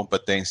metido en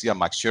competencia.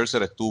 Max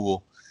Scherzer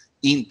estuvo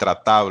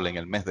intratable en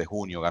el mes de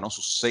junio, ganó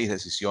sus 6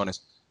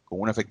 decisiones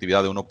con una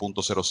efectividad de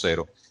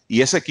 1.00,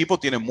 y ese equipo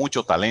tiene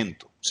mucho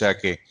talento, o sea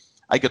que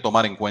hay que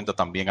tomar en cuenta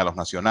también a los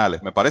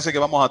nacionales. Me parece que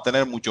vamos a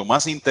tener mucho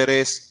más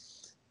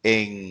interés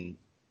en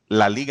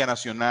la Liga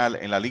Nacional,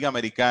 en la Liga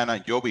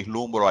Americana, yo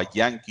vislumbro a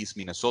Yankees,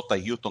 Minnesota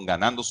y Houston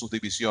ganando sus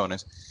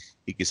divisiones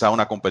y quizá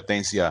una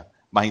competencia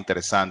más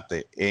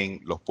interesante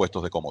en los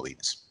puestos de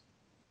comodines.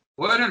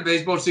 Bueno, el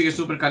béisbol sigue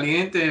súper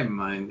caliente.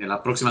 En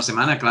la próxima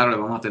semana, claro, le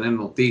vamos a tener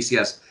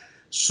noticias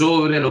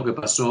sobre lo que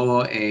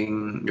pasó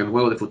en el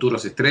juego de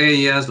futuras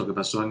estrellas, lo que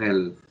pasó en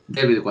el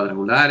derby de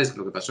cuadrangulares,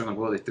 lo que pasó en el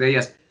juego de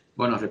estrellas.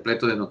 Bueno,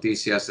 repleto de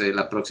noticias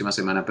la próxima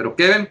semana. Pero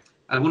Kevin,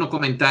 ¿algunos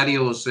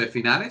comentarios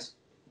finales?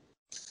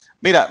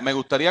 Mira, me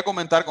gustaría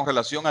comentar con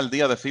relación al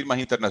día de firmas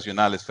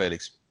internacionales,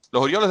 Félix.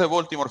 Los Orioles de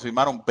Baltimore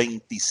firmaron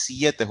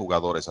 27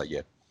 jugadores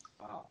ayer,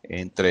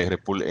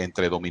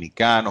 entre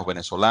dominicanos,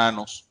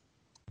 venezolanos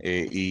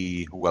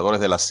y jugadores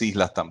de las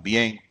islas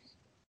también.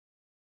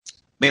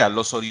 Mira,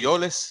 los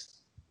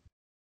Orioles,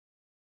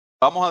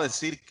 vamos a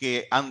decir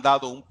que han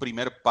dado un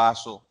primer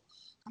paso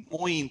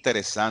muy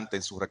interesante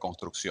en su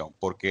reconstrucción,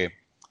 porque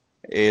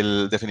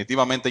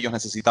definitivamente ellos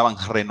necesitaban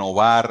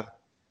renovar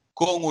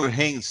con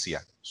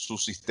urgencia su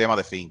sistema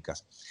de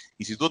fincas.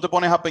 Y si tú te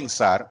pones a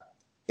pensar,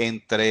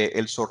 entre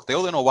el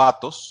sorteo de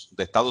novatos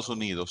de Estados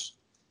Unidos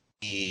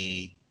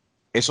y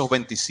esos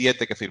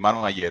 27 que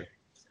firmaron ayer,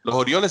 los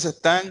Orioles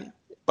están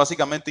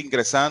básicamente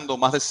ingresando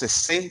más de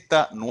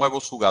 60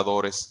 nuevos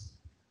jugadores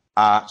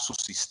a su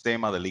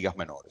sistema de ligas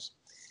menores.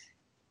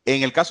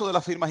 En el caso de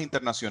las firmas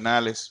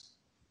internacionales,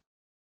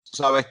 tú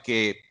sabes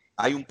que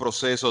hay un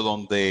proceso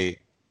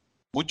donde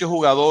muchos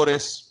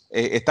jugadores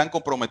están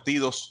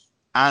comprometidos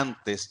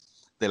antes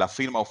de la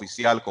firma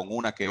oficial con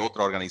una que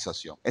otra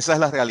organización. Esa es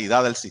la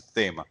realidad del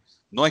sistema.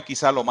 No es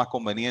quizá lo más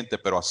conveniente,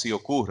 pero así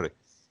ocurre.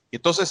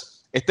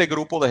 Entonces, este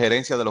grupo de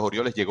gerencia de los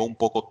Orioles llegó un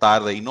poco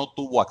tarde y no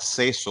tuvo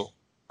acceso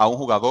a un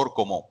jugador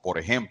como, por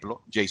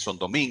ejemplo, Jason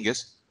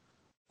Domínguez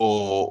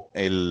o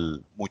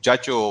el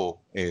muchacho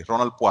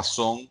Ronald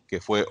Poisson, que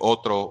fue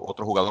otro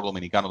jugador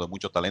dominicano de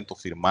mucho talento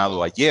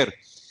firmado ayer,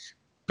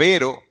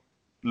 pero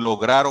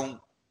lograron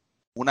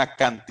una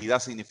cantidad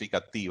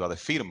significativa de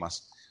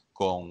firmas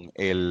con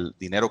el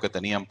dinero que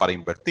tenían para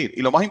invertir.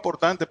 Y lo más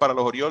importante para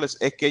los Orioles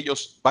es que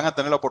ellos van a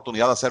tener la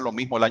oportunidad de hacer lo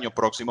mismo el año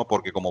próximo,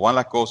 porque como van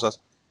las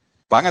cosas,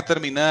 van a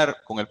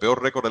terminar con el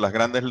peor récord de las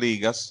grandes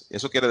ligas.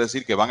 Eso quiere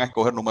decir que van a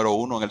escoger número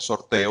 1 en el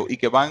sorteo y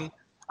que van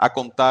a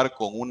contar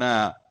con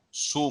una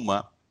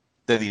suma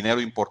de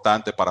dinero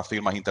importante para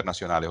firmas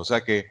internacionales. O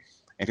sea que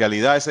en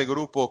realidad ese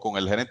grupo con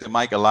el gerente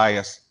Mike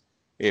Elias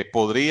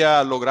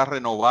podría lograr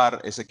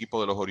renovar ese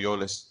equipo de los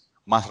Orioles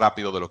más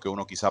rápido de lo que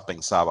uno quizá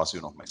pensaba hace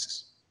unos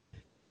meses.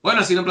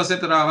 Bueno, ha sido un placer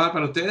trabajar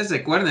para ustedes.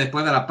 Recuerden,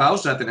 después de la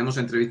pausa tenemos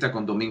entrevista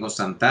con Domingo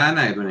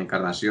Santana, Edwin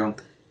Encarnación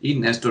y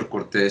Néstor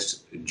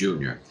Cortés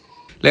Jr.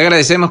 Le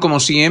agradecemos como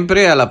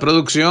siempre a la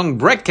producción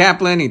Brett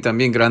Kaplan y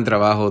también gran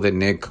trabajo de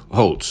Nick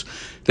Holtz.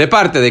 De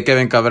parte de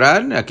Kevin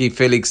Cabral, aquí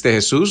Félix de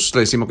Jesús,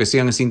 le decimos que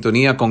sigan en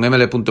sintonía con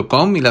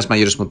ml.com y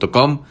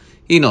lasmayores.com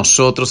y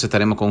nosotros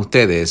estaremos con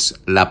ustedes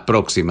la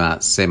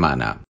próxima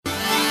semana.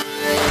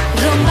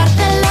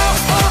 Rompártelo,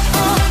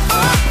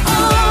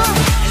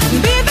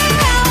 vive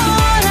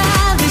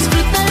ahora,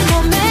 disfruta el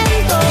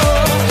momento.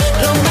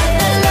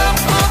 Rompártelo,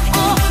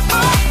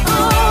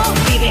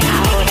 vive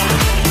ahora.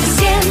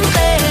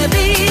 Siente,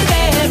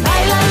 vive,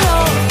 báilalo.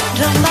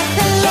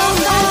 Rompártelo,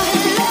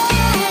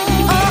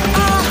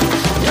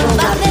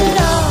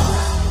 rompártelo.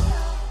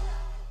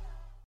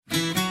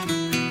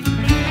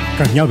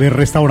 Cañabe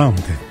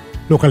Restaurante,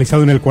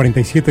 localizado en el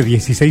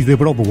 4716 de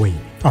Broadway,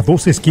 a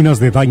 2 esquinas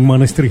de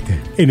Dyckman Street,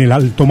 en el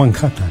Alto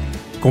Manhattan.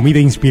 Comida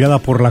inspirada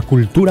por la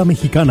cultura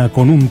mexicana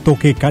con un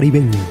toque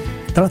caribeño.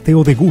 Trate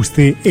o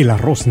deguste el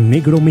arroz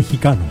negro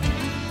mexicano.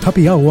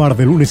 Happy hour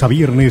de lunes a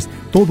viernes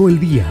todo el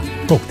día.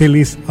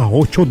 Cócteles a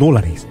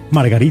 $8,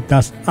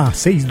 margaritas a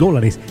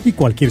 $6 y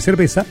cualquier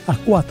cerveza a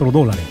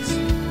 $4.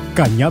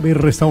 Cañabe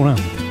Restaurant.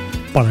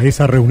 Para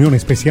esa reunión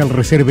especial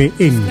reserve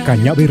en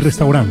Cañabe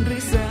Restaurant.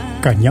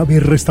 Cañabe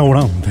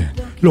Restaurant,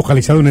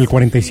 localizado en el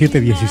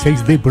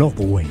 4716 de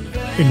Broadway,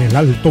 en el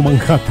Alto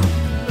Manhattan.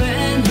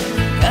 Ven,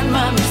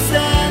 calma mi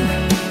sed.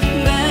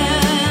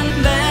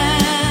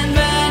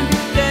 Ven,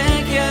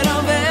 te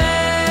quiero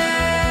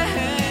ver.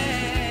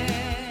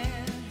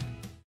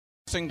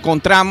 Nos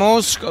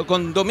encontramos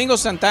con Domingo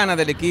Santana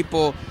del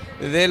equipo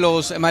de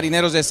los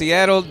Marineros de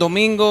Seattle.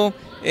 Domingo,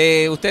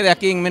 ustedes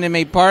aquí en Minute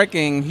Maid Park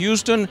en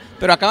Houston,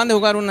 pero acaban de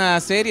jugar una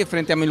serie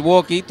frente a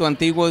Milwaukee, tu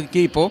antiguo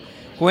equipo.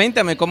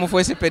 Cuéntame cómo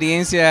fue esa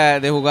experiencia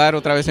de jugar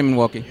otra vez en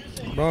Milwaukee.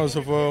 Bueno,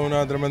 eso fue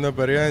una tremenda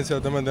experiencia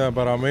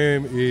para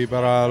mí y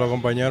para los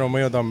compañeros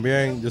míos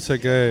también. Yo sé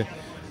que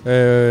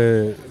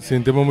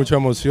sentimos mucha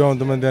emoción,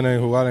 tú me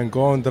entiendes, jugar en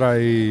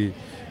contra y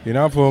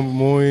nada, fue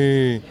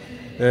muy...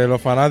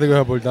 los fanáticos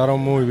se portaron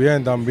muy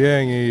bien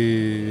también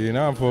y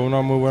nada, fue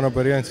una muy buena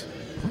experiencia.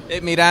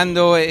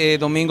 Mirando,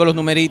 Domingo, los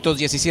numeritos,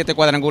 17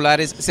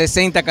 cuadrangulares,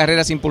 60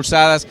 carreras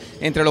impulsadas,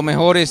 entre los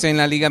mejores en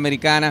la Liga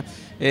Americana,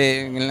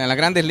 en las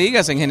grandes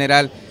ligas en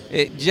general.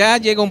 ¿Ya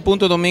llega un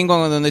punto,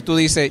 Domingo, donde tú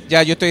dices,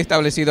 ya yo estoy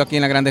establecido aquí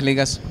en las grandes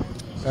ligas?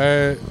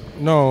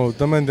 No,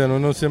 usted me entiende,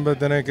 uno siempre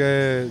tiene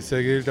que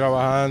seguir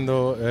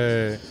trabajando.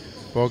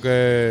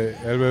 porque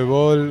el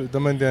béisbol, ¿tú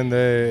me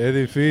entiendes? Es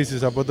difícil,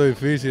 se ha puesto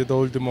difícil estos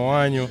últimos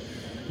años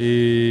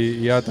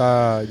y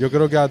hasta, yo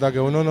creo que hasta que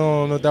uno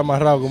no esté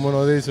amarrado, como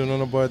uno dice, uno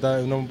no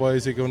puede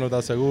decir que uno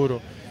está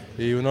seguro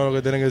y uno lo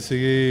que tiene que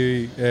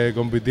seguir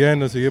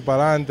compitiendo, seguir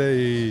para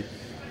adelante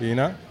y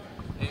nada.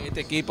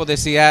 Este equipo de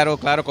Seattle,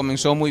 claro,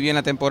 comenzó muy bien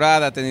la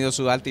temporada, ha tenido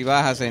sus altas y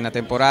bajas en la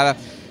temporada.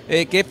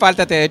 ¿Qué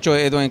falta te ha hecho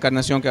Edwin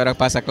Encarnación que ahora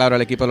pasa, claro,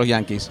 al equipo de los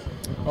Yankees?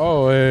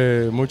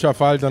 Mucha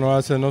falta nos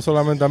hace, no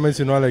solamente a mí,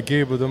 sino al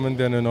equipo, ¿tú me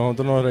entiendes?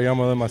 Nosotros nos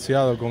reíamos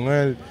demasiado con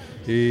él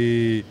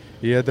y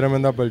es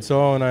tremenda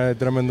persona, es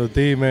tremendo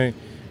teammate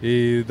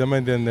y ¿tú me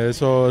entiendes?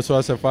 Eso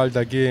hace falta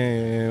aquí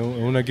en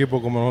un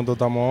equipo como nosotros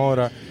estamos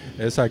ahora,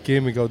 esa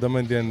química, ¿usted me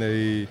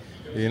entiende?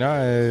 Y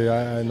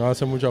nada, nos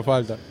hace mucha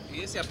falta. ¿Y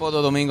ese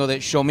apodo Domingo de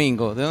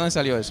Shomingo, de dónde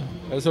salió eso?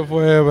 Eso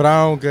fue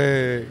Brown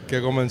que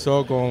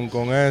comenzó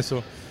con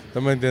eso,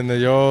 ¿tú me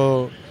entiendes?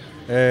 Yo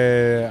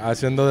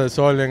haciendo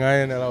desorden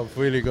ahí en el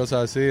outfield y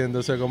cosas así,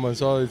 entonces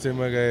comenzó a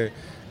decirme que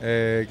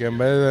en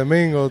vez de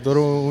Domingo tú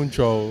eres un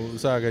show, o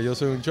sea, que yo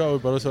soy un show y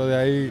por eso de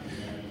ahí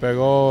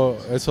pegó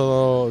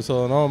esos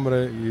dos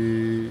nombres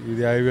y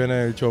de ahí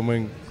viene el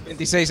Shomingo.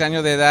 26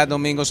 años de edad,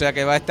 Domingo, o sea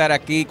que va a estar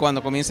aquí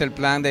cuando comience el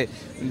plan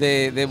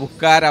de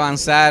buscar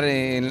avanzar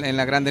en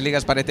las grandes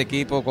ligas para este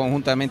equipo,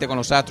 conjuntamente con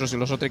los Astros y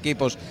los otros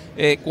equipos.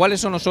 ¿Cuáles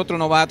son los otros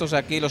novatos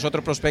aquí, los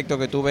otros prospectos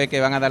que tú ves que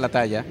van a dar la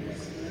talla?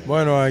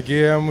 Bueno, aquí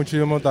hay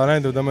muchísimo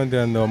talento, ¿usted me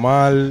entiende?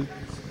 Omar,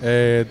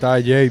 está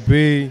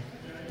JP,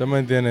 ¿usted me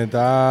entiende?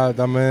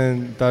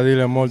 También está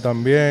Dylan Moore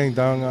también,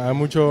 hay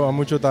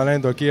mucho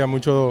talento aquí, hay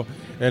mucho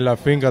en la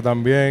finca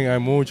también, hay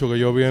mucho que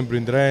yo vi en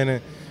Print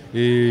Trainer.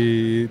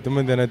 Y tú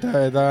me entiendes,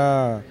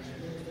 esta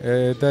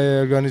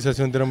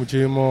organización tiene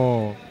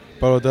muchísimos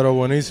peloteros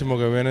buenísimos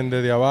que vienen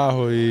desde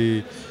abajo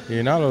y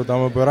nada, lo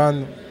estamos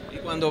esperando. Y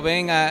cuando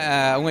ven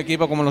a un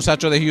equipo como los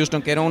Astros de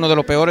Houston, que era uno de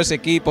los peores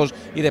equipos,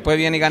 y después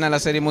viene y gana la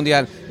Serie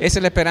Mundial, ¿esa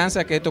es la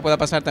esperanza que esto pueda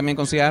pasar también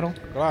con Seattle?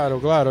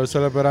 Claro, esa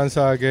es la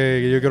esperanza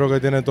que yo creo que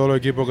tiene todos los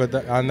equipos que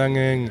andan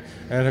en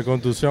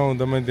reconstrucción,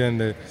 ¿usted me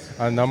entiende?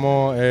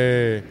 Andamos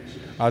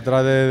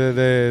atrás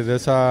de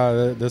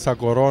esa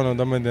corona,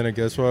 ¿usted me entiende?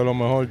 Que eso es lo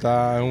mejor,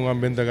 está en un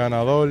ambiente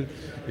ganador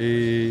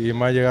y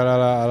más llegar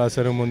a la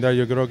Serie Mundial,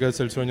 yo creo que es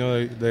el sueño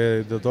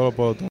de todos los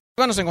peloteros.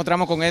 Nos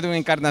encontramos con Edwin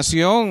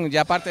Encarnación,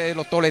 ya aparte de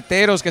los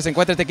toleteros que se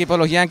encuentra este equipo de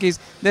los Yankees.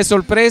 De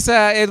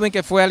sorpresa, Edwin,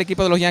 que fue al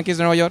equipo de los Yankees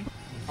de Nueva York.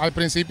 Al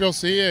principio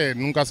sí,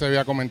 nunca se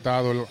había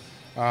comentado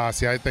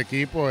hacia este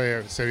equipo,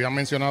 se habían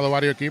mencionado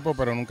varios equipos,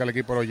 pero nunca el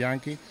equipo de los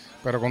Yankees,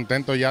 pero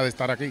contento ya de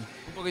estar aquí.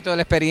 Un poquito de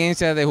la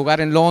experiencia de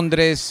jugar en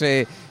Londres,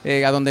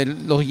 a donde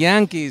los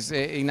Yankees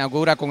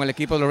inaugura con el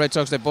equipo de los Red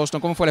Sox de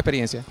Boston. ¿Cómo fue la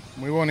experiencia?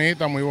 Muy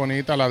bonita,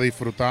 la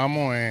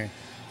disfrutamos.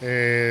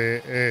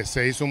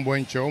 Se hizo un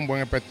buen show, un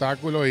buen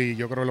espectáculo y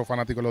yo creo que los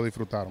fanáticos lo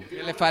disfrutaron.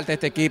 ¿Qué le falta a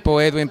este equipo,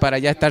 Edwin, para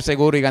ya estar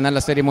seguro y ganar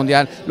la Serie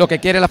Mundial? Lo que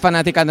quiere la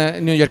fanática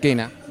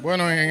neoyorquina.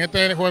 Bueno, en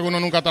este juego uno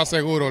nunca está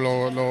seguro.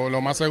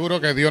 Lo más seguro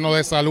es que Dios nos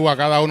dé salud a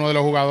cada uno de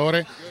los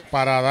jugadores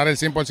para dar el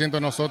 100%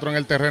 de nosotros en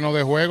el terreno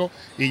de juego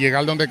y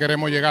llegar donde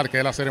queremos llegar, que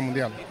es la Serie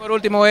Mundial. Y por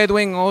último,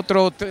 Edwin,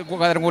 otro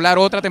cuadrangular,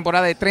 otra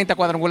temporada de 30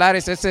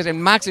 cuadrangulares. Ese es el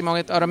máximo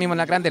ahora mismo en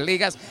las grandes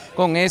ligas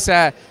con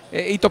ese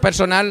hito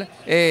personal.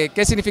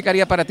 ¿Qué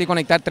significaría para ti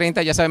conectar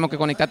 30? Ya sabemos que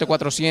conectaste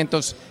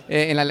 400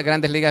 en las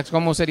grandes ligas.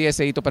 ¿Cómo sería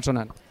ese hito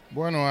personal?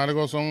 Bueno,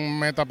 algo son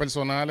metas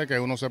personales que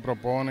uno se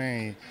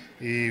propone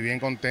y bien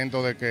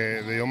contento de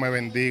que Dios me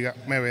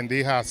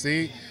bendiga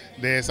así,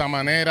 de esa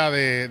manera,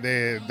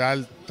 de dar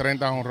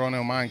 30 jonrones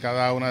o más en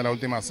cada una de las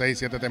últimas 6,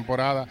 7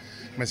 temporadas.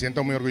 Me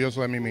siento muy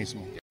orgulloso de mí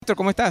mismo.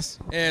 ¿Cómo estás?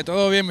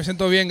 Todo bien, me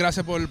siento bien,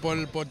 gracias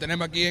por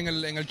tenerme aquí en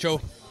el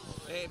show.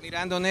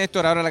 Mirando,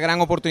 Néstor, ahora la gran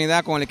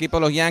oportunidad con el equipo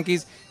de los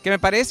Yankees, que me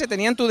parece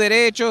tenían tu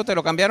derecho, te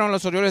lo cambiaron a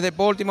los Orioles de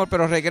Baltimore,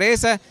 pero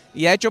regresa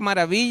y ha hecho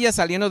maravillas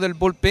saliendo del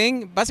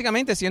bullpen,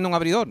 básicamente siendo un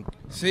abridor.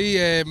 Sí,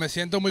 me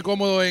siento muy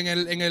cómodo en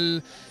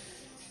el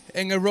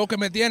rol que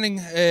me tienen.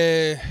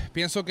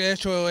 Pienso que he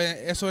hecho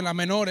eso en las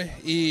menores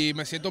y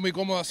me siento muy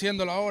cómodo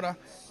haciéndolo ahora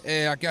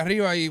aquí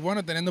arriba y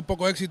bueno, teniendo un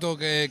poco de éxito,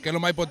 que es lo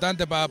más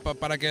importante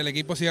para que el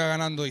equipo siga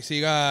ganando y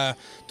siga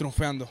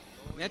triunfando.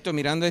 Néstor,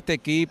 mirando este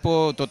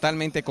equipo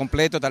totalmente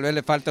completo, tal vez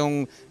le falta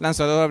un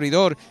lanzador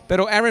abridor,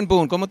 pero Aaron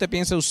Boone, ¿cómo te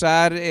piensas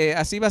usar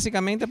así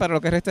básicamente para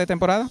lo que resta de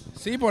temporada?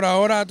 Sí, por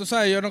ahora, tú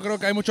sabes, yo no creo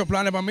que hay muchos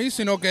planes para mí,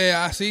 sino que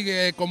así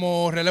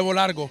como relevo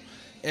largo,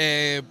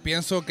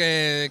 pienso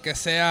que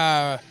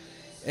sea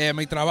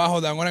mi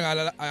trabajo de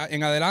ahora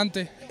en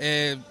adelante.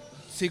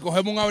 Si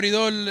cogemos un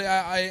abridor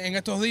en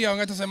estos días o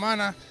en esta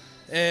semana,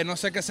 no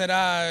sé qué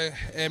será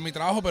mi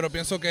trabajo, pero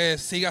pienso que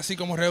siga así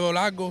como relevo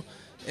largo.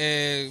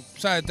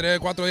 ¿Sabes? 3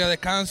 o 4 días de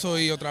descanso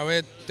y otra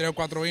vez 3 o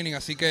 4 innings,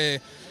 así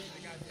que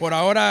por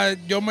ahora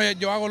yo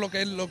hago lo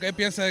que él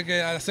piensa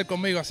que hacer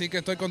conmigo, así que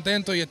estoy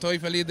contento y estoy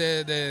feliz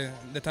de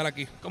estar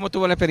aquí. ¿Cómo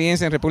estuvo la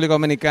experiencia en República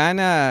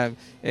Dominicana?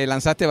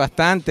 Lanzaste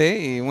bastante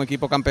y un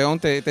equipo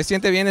campeón. ¿Te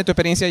sientes bien de tu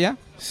experiencia allá?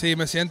 Sí,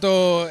 me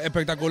siento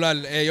espectacular.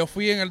 Yo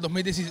fui en el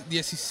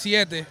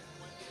 2017,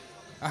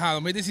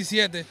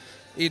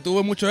 y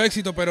tuve mucho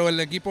éxito, pero el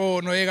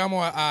equipo no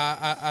llegamos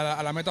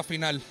a la meta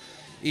final.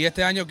 Y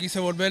este año quise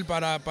volver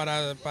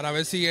para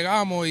ver si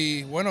llegamos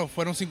y bueno,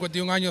 fueron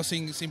 51 años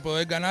sin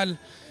poder ganar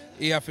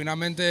y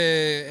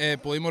finalmente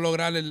pudimos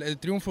lograr el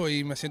triunfo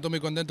y me siento muy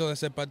contento de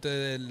ser parte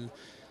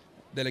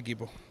del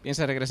equipo.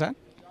 ¿Piensa regresar?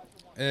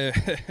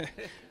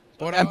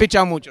 Han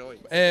pichado mucho hoy.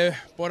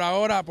 Por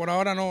ahora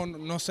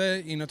no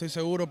sé y no estoy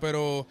seguro,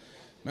 pero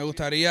me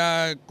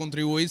gustaría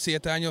contribuir. Si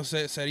este año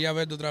sería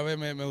verde otra vez,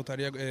 me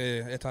gustaría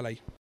estar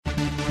ahí.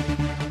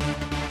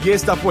 Y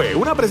esta fue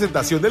una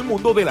presentación del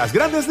mundo de las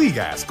grandes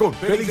ligas con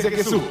Félix de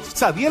Jesús,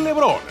 Sadiel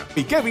Lebrón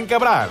y Kevin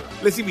Cabral.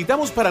 Les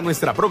invitamos para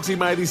nuestra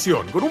próxima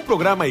edición con un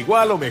programa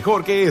igual o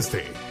mejor que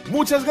este.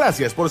 Muchas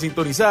gracias por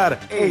sintonizar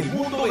El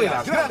Mundo de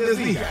las Grandes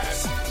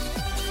Ligas.